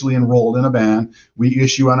officially enrolled in a band. We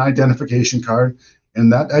issue an identification card,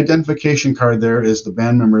 and that identification card there is the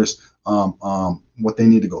band members, what they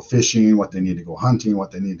need to go fishing, what they need to go hunting,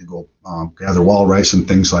 what they need to go gather walrus and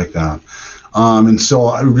things like that. And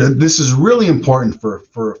so this is really important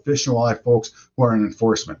for Fish and Wildlife folks who are in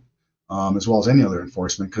enforcement. As well as any other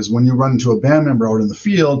enforcement, because when you run into a band member out in the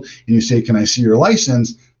field and you say, can I see your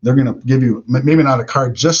license, they're going to give you maybe not a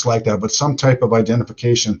card just like that, but some type of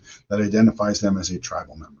identification that identifies them as a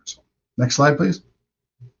tribal member. So next slide, please.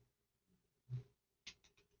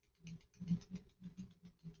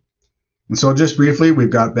 And so just briefly, we've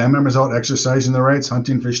got band members out exercising their rights,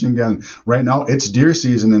 hunting, fishing, and gathering. Right now, it's deer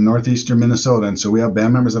season in northeastern Minnesota, and so we have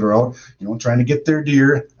band members that are out, trying to get their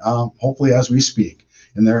deer, hopefully as we speak.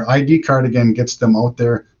 And their ID card, again, gets them out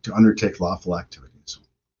there to undertake lawful activities.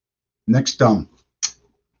 Next,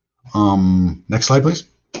 next slide, please.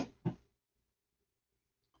 I'm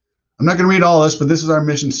not going to read all this, but this is our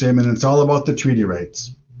mission statement, and it's all about the treaty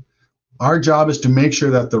rights. Our job is to make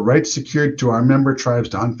sure that the rights secured to our member tribes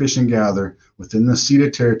to hunt, fish, and gather within the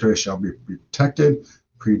ceded territory shall be protected,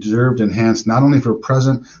 preserved, enhanced, not only for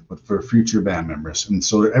present, but for future band members. And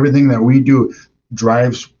so everything that we do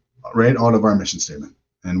drives right out of our mission statement.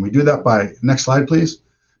 And we do that by, next slide, please,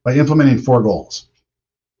 by implementing 4 goals.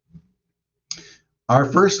 Our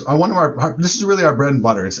first, this is really our bread and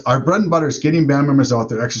butter. Our bread and butter is getting band members out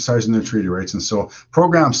there exercising their treaty rights. And so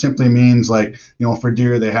program simply means, like, for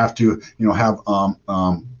deer, they have to,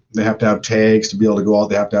 they have to have tags to be able to go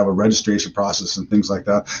out. They have to have a registration process and things like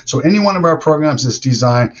that. So any one of our programs is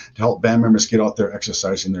designed to help band members get out there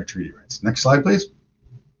exercising their treaty rights. Next slide, please.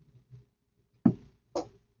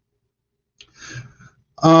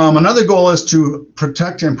 Another goal is to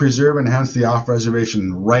protect and preserve and enhance the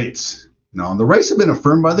off-reservation rights. Now, the rights have been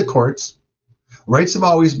affirmed by the courts. Rights have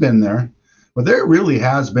always been there, but there really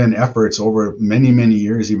has been efforts over many, many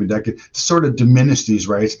years, even decades, to sort of diminish these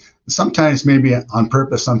rights. Sometimes maybe on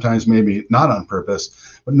purpose, sometimes maybe not on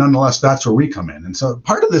purpose, but nonetheless, that's where we come in. And so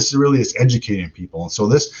part of this really is educating people. And so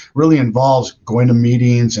this really involves going to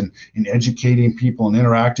meetings and educating people and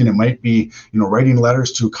interacting. It might be, writing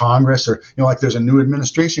letters to Congress, or, like there's a new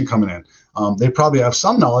administration coming in. They probably have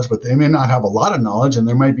some knowledge, but they may not have a lot of knowledge. And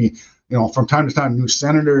there might be, from time to time, new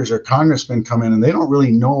senators or congressmen come in and they don't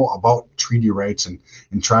really know about treaty rights and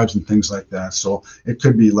tribes and things like that. So it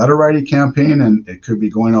could be letter writing campaign, and it could be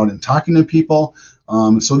going out and talking to people.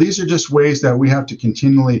 So these are just ways that we have to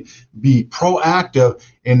continually be proactive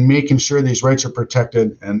in making sure these rights are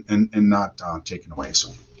protected and not taken away,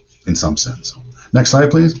 so in some sense. So, next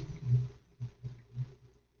slide, please.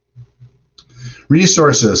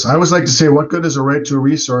 Resources. I always like to say, what good is a right to a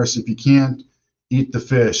resource if you can't eat the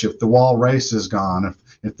fish, if the walrus is gone,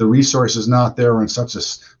 if the resource is not there, or in such a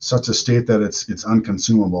state that it's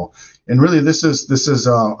unconsumable. And really, this is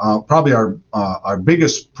probably our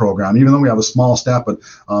biggest program, even though we have a small staff. But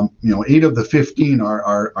 8 of the 15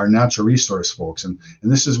 are natural resource folks, and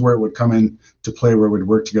this is where it would come in to play, where we'd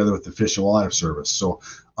work together with the Fish and Wildlife Service. So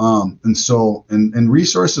and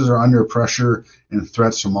resources are under pressure and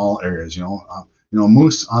threats from all areas.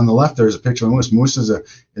 Moose on the left, there's a picture of moose. Moose is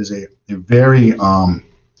a very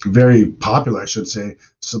very popular, I should say,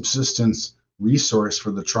 subsistence resource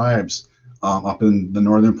for the tribes. up in the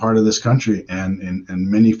northern part of this country, and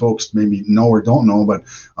many folks maybe know or don't know, but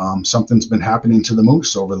something's been happening to the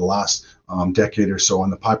moose over the last decade or so,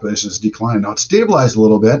 and the population has declined. Now it's stabilized a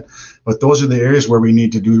little bit, but those are the areas where we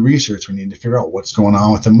need to do research. We need to figure out what's going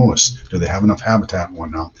on with the moose. Do they have enough habitat and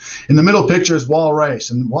whatnot? In the middle picture is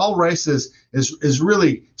walrus, and walrus is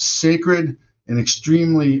really sacred and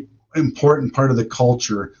extremely important part of the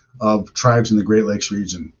culture of tribes in the Great Lakes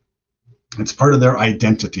region. It's part of their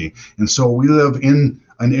identity. And so we live in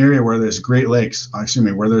an area where there's Great Lakes,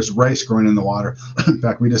 where there's rice growing in the water. In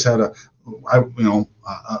fact, we just had a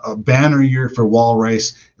banner year for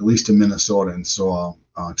walrus, at least in Minnesota. And so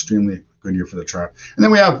extremely good year for the tribe. And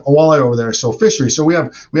then we have a walleye over there. So fisheries. So we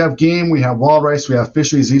have game, we have walrus, we have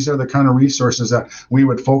fisheries. These are the kind of resources that we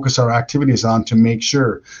would focus our activities on to make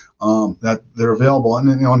sure that they're available. And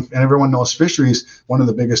and everyone knows fisheries, one of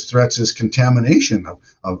the biggest threats is contamination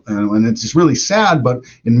and it's really sad, but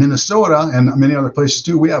in Minnesota and many other places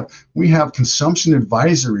too, we have consumption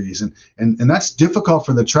advisories, and that's difficult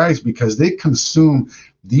for the tribes because they consume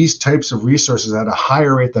these types of resources at a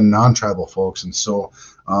higher rate than non-tribal folks. And so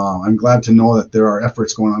I'm glad to know that there are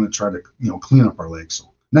efforts going on to try to clean up our lakes.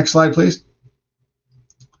 So, next slide, please.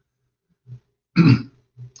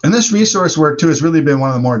 And this resource work too has really been one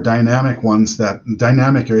of the more dynamic areas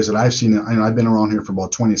that I've seen. I've been around here for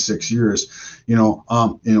about 26 years.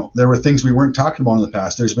 There were things we weren't talking about in the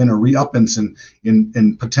past. There's been a re-uppance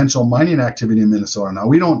in potential mining activity in Minnesota. Now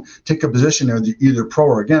we don't take a position there either pro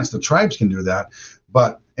or against. The tribes can do that,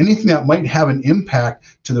 but anything that might have an impact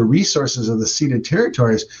to the resources of the ceded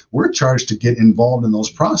territories, we're charged to get involved in those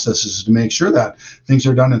processes to make sure that things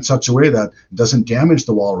are done in such a way that it doesn't damage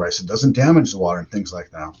the walrus, it doesn't damage the water, and things like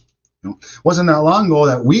that. Wasn't that long ago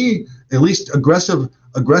that we, at least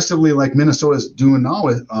aggressively like Minnesota's doing now,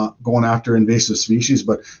 going after invasive species,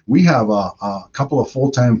 but we have a couple of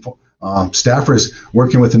full-time staffers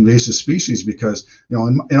working with invasive species because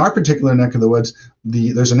in our particular neck of the woods,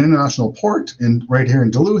 there's an international port right here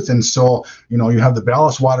in Duluth, and so you have the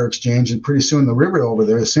ballast water exchange, and pretty soon the river over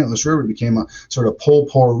there, the St. Louis River, became a sort of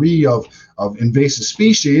potpourri of invasive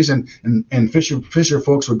species, and fisher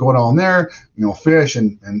folks would go down there, fish,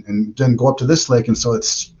 and then go up to this lake, and so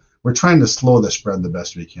we're trying to slow the spread the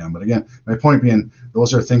best we can. But again, my point being,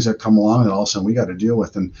 those are things that come along that all of a sudden we got to deal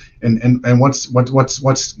with. And what's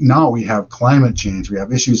now, we have climate change, we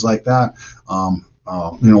have issues like that. Ones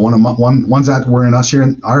that were in us here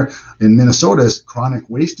in Minnesota is chronic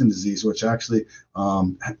wasting disease, which actually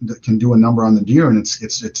can do a number on the deer, and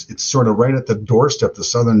it's sort of right at the doorstep, the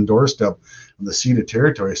southern doorstep of the ceded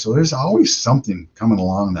territory. So there's always something coming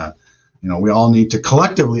along that we all need to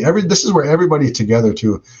collectively, this is where everybody together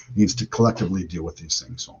too needs to collectively deal with these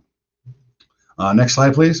things. So next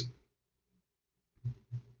slide, please.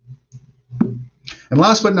 And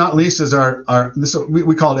last but not least is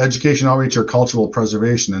we call it education outreach or cultural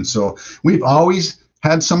preservation. And so we've always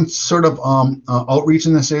had some sort of outreach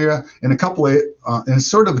in this area in a couple of, and it's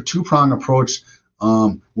sort of a two-pronged approach.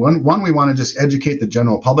 One, we want to just educate the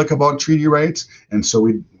general public about treaty rights, and so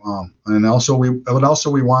we want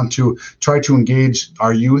to try to engage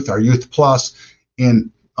our youth plus,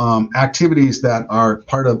 in activities that are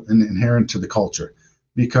part of and inherent to the culture,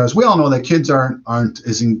 because we all know that kids aren't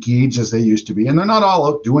as engaged as they used to be, and they're not all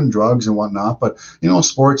out doing drugs and whatnot, but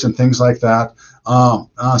sports and things like that.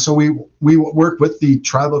 So we work with the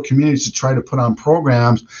tribal communities to try to put on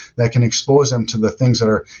programs that can expose them to the things that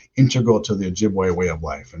are integral to the Ojibwe way of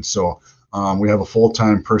life. And so we have a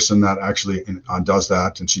full-time person that actually does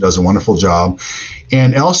that, and she does a wonderful job.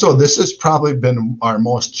 And also, this has probably been our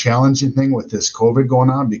most challenging thing with this COVID going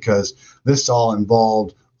on, because this all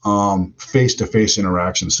involved face-to-face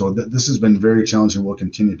interaction. So this has been very challenging, will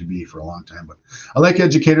continue to be for a long time. But I like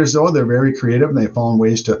educators, though. They're very creative, and they've found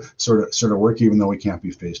ways to sort of work even though we can't be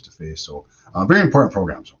face-to-face. So very important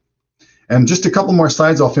programs. And just a couple more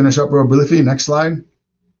slides. I'll finish up real briefly. Next slide.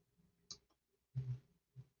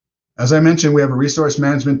 As I mentioned, we have a resource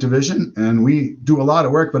management division, and we do a lot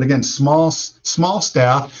of work, but again, small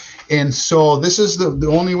staff. And so this is the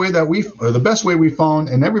only way that or the best way we found,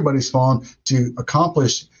 and everybody's found, to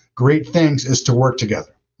accomplish great things is to work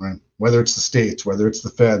together, right? Whether it's the states, whether it's the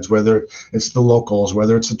feds, whether it's the locals,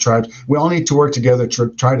 whether it's the tribes, we all need to work together to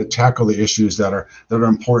try to tackle the issues that are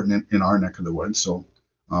important in our neck of the woods. So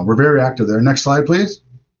we're very active there. Next slide, please.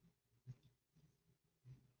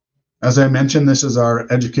 As I mentioned, this is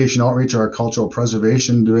our education outreach, our cultural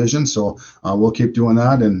preservation division. So we'll keep doing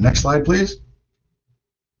that. And next slide, please.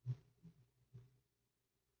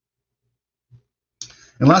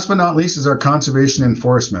 And last but not least is our conservation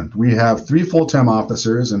enforcement. We have 3 full-time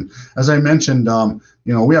officers, and as I mentioned,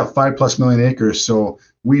 we have 5+ million acres, so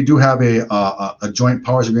we do have a joint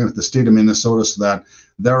powers agreement with the state of Minnesota so that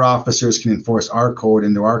their officers can enforce our code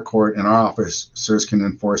into our court, and our officers can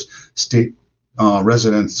enforce state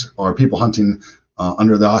residents or people hunting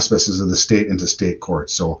under the auspices of the state into state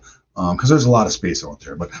court. So, because there's a lot of space out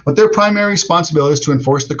there, but their primary responsibility is to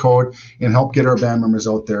enforce the code and help get our band members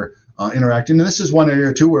out there interacting. And this is one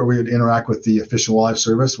area too where we would interact with the Fish and Wildlife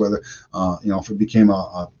Service, whether if it became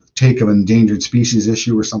a take of endangered species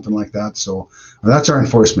issue or something like that. So that's our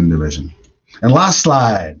enforcement division. And last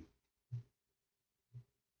slide.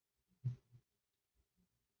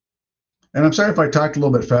 And I'm sorry if I talked a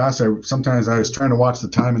little bit fast. Sometimes I was trying to watch the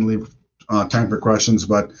time and leave time for questions,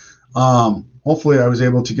 but hopefully I was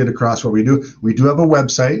able to get across what we do. We do have a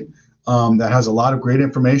website that has a lot of great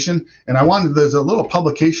information, and there's a little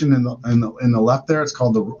publication in the left there. It's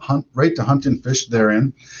called the Right to Hunt and Fish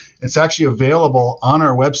Therein. It's actually available on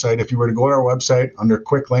our website. If you were to go to our website under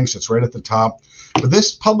quick links, it's right at the top. But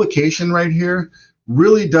this publication right here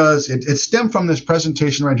really does, it stemmed from this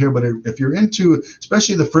presentation right here, but if you're into,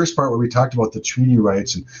 especially the first part where we talked about the treaty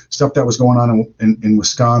rights and stuff that was going on in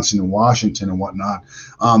Wisconsin and Washington and whatnot,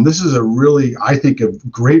 this is a really, I think, a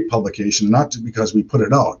great publication, not because we put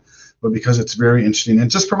it out, but because it's very interesting. It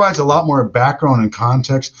just provides a lot more background and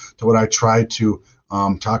context to what I tried to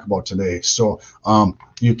talk about today. So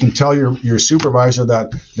you can tell your supervisor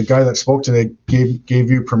that the guy that spoke today gave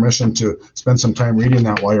you permission to spend some time reading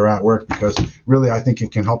that while you're at work, because really I think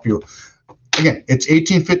it can help you. Again, it's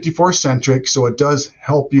 1854 centric, so it does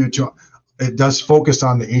help you to, it does focus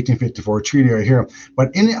on the 1854 treaty right here.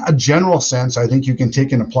 But in a general sense, I think you can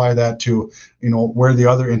take and apply that to, where the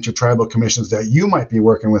other intertribal commissions that you might be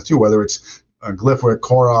working with too, whether it's GLFWIC,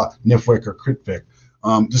 CORA, NIFWIC, or CRITVIC.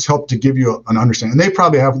 Just help to give you an understanding.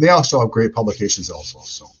 And they also have great publications also.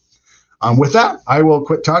 So with that, I will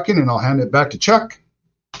quit talking and I'll hand it back to Chuck.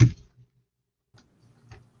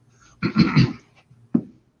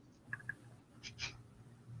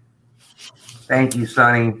 Thank you,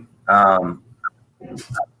 Sonny.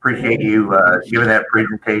 Appreciate you giving that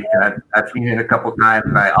presentation. I've seen it a couple times,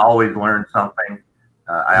 and I always learn something.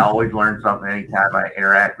 I always learn something anytime I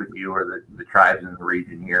interact with you or the tribes in the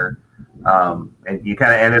region here. And you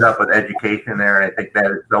kind of ended up with education there, and I think that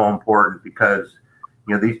is so important because,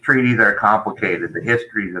 these treaties are complicated. The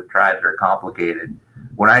histories of tribes are complicated.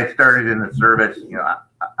 When I started in the service,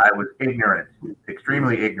 I was ignorant,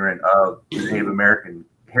 extremely ignorant of the Native American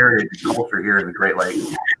heritage and culture here in the Great Lakes.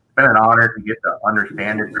 It's been an honor to get to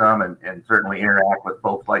understand it some and certainly interact with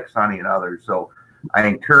folks like Sonny and others. So I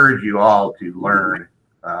encourage you all to learn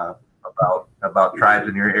about tribes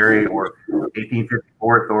in your area or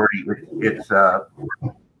 1854 authority. It's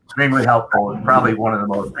extremely helpful. It's probably one of the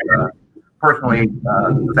most personally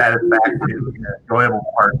satisfactory, enjoyable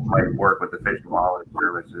parts of my work with the Fish and Wildlife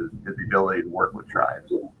Service is the ability to work with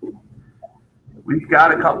tribes. We've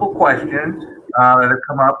got a couple questions that have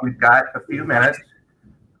come up. We've got a few minutes.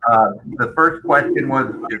 The first question was,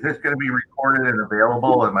 is this going to be recorded and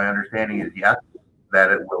available? And my understanding is yes, that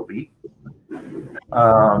it will be.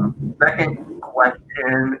 Second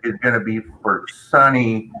question is going to be for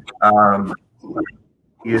Sonny.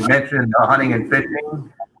 You mentioned hunting and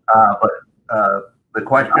fishing, but the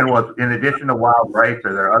question was, in addition to wild rights,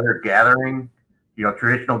 are there other gathering,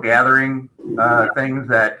 traditional gathering things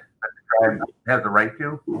that the tribe has the right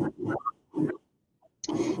to?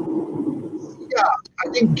 Yeah, I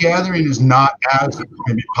think gathering is not as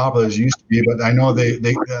maybe popular as it used to be, but I know they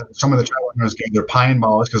some of the tribal owners gather pine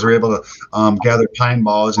balls because they're able to gather pine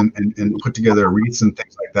balls and put together wreaths and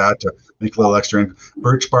things like that to make a little extra.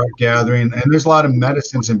 Birch bark gathering, and there's a lot of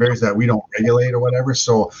medicines and berries that we don't regulate or whatever.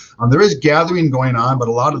 So there is gathering going on, but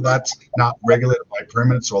a lot of that's not regulated by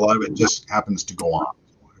permits, so a lot of it just happens to go on.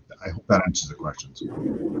 I hope that answers the questions.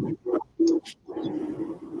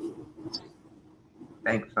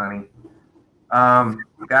 Thanks, Sonny.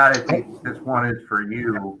 Scott, I think this one is for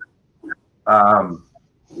you. Can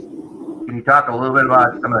you talk a little bit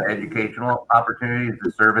about some of the educational opportunities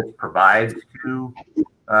the service provides to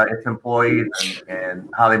its employees and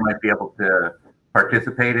how they might be able to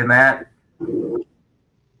participate in that?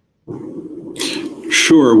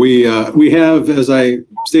 Sure. We have, as I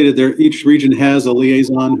stated there, each region has a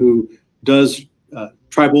liaison who does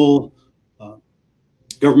tribal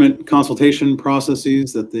government consultation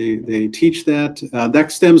processes that they teach that.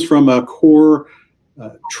 That stems from a core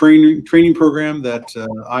training program that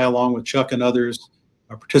I, along with Chuck and others,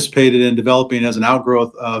 participated in developing as an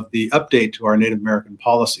outgrowth of the update to our Native American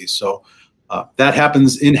policy. So that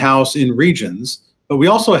happens in-house in regions, but we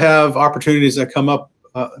also have opportunities that come up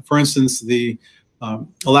for instance, the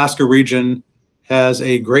Alaska region has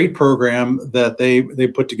a great program that they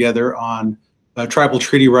put together on tribal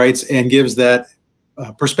treaty rights, and gives that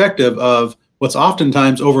perspective of what's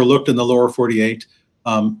oftentimes overlooked in the lower 48,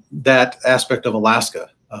 that aspect of Alaska,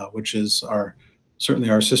 which is certainly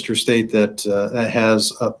our sister state that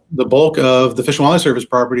has the bulk of the Fish and Wildlife Service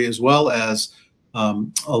property, as well as a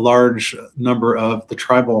large number of the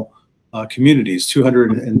tribal communities,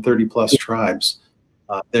 230 plus tribes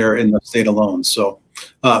there in the state alone. So,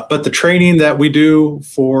 but the training that we do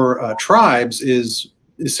for tribes is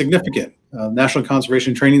significant. National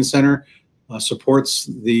Conservation Training Center supports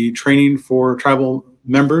the training for tribal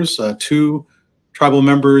members. 2 tribal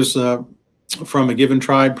members from a given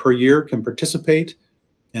tribe per year can participate,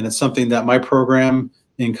 and it's something that my program,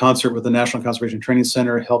 in concert with the National Conservation Training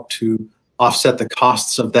Center, helped to offset the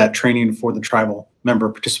costs of that training for the tribal member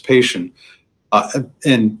participation.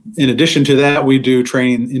 And in addition to that, we do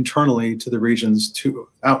training internally to the regions to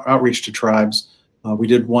outreach to tribes. We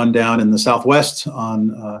did one down in the Southwest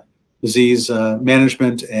on disease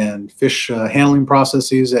management and fish handling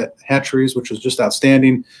processes at hatcheries, which was just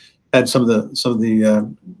outstanding. Had some of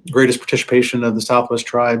the greatest participation of the Southwest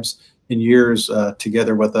tribes in years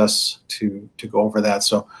together with us to go over that.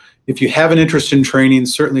 So if you have an interest in training,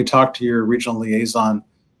 certainly talk to your regional liaison,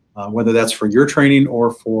 whether that's for your training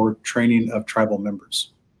or for training of tribal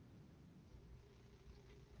members.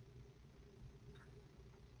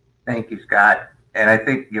 Thank you, Scott. And I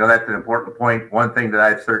think, that's an important point. One thing that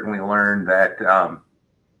I've certainly learned that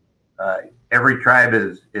every tribe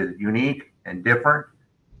is unique and different.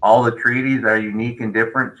 All the treaties are unique and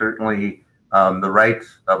different. Certainly, the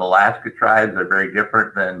rights of Alaska tribes are very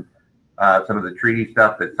different than some of the treaty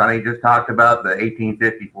stuff that Sonny just talked about. The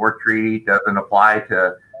 1854 treaty doesn't apply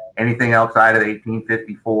to anything outside of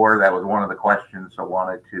 1854. That was one of the questions, so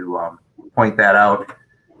wanted to point that out.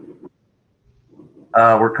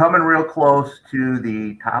 We're coming real close to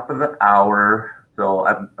the top of the hour, so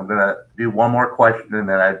I'm going to do one more question, and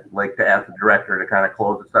then I'd like to ask the director to kind of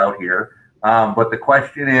close us out here. But the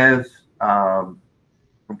question is from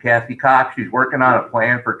Kathy Cox. She's working on a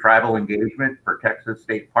plan for tribal engagement for Texas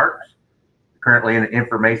state parks, currently in the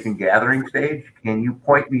information gathering stage. Can you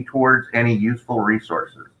point me towards any useful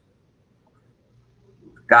resources?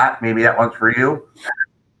 Scott, maybe that one's for you.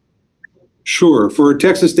 Sure. For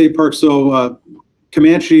Texas state parks, so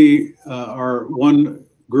Comanche are one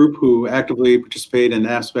group who actively participate in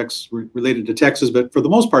aspects related to Texas, but for the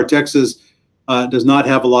most part, Texas does not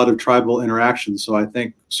have a lot of tribal interaction. So I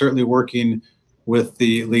think certainly working with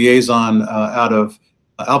the liaison out of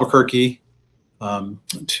Albuquerque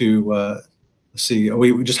to see,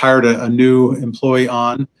 we just hired a new employee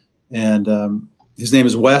on, and his name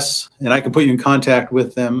is Wes, and I can put you in contact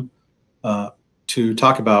with them to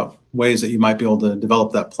talk about ways that you might be able to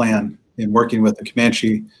develop that plan in working with the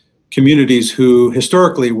Comanche communities who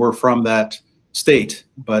historically were from that state,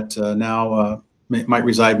 but now might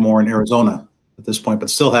reside more in Arizona at this point, but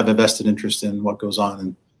still have a vested interest in what goes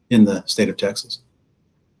on in the state of Texas.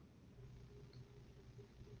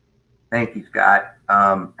 Thank you, Scott.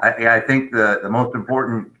 I think the most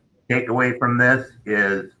important takeaway from this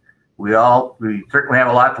is we certainly have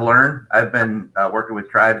a lot to learn. I've been working with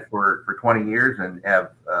tribes for 20 years and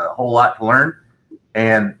have a whole lot to learn.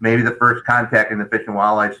 And maybe the first contact in the Fish and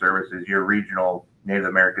Wildlife Service is your regional Native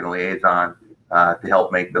American liaison to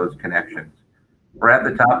help make those connections. We're at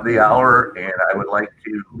the top of the hour, and I would like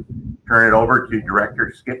to turn it over to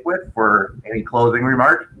Director Skipwith for any closing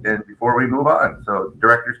remarks and before we move on. So,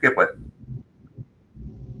 Director Skipwith.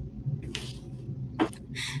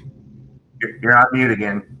 You're on mute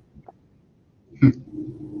again.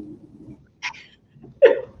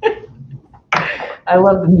 I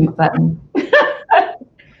love the mute button.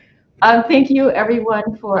 Thank you,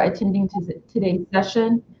 everyone, for attending today's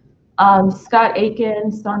session. Scott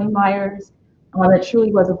Aiken, Sonny Myers, it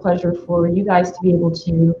truly was a pleasure for you guys to be able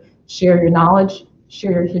to share your knowledge,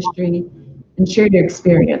 share your history, and share your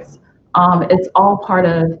experience. It's all part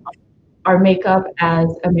of our makeup as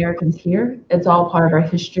Americans here. It's all part of our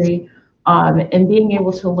history. And being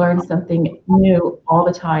able to learn something new all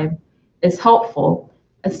the time is helpful,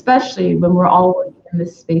 especially when we're all working in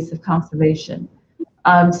this space of conservation.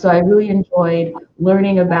 So I really enjoyed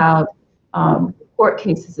learning about court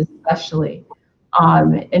cases especially,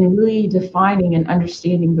 and really defining and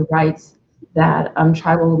understanding the rights that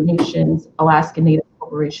tribal nations, Alaska Native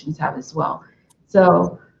corporations have as well.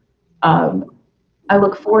 So I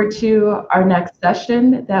look forward to our next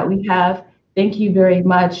session that we have. Thank you very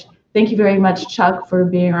much. Thank you very much, Chuck, for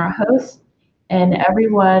being our host. And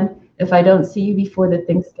everyone, if I don't see you before the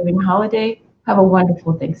Thanksgiving holiday, have a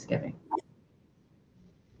wonderful Thanksgiving.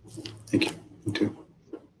 Thank you. You too.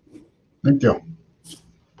 Thank you.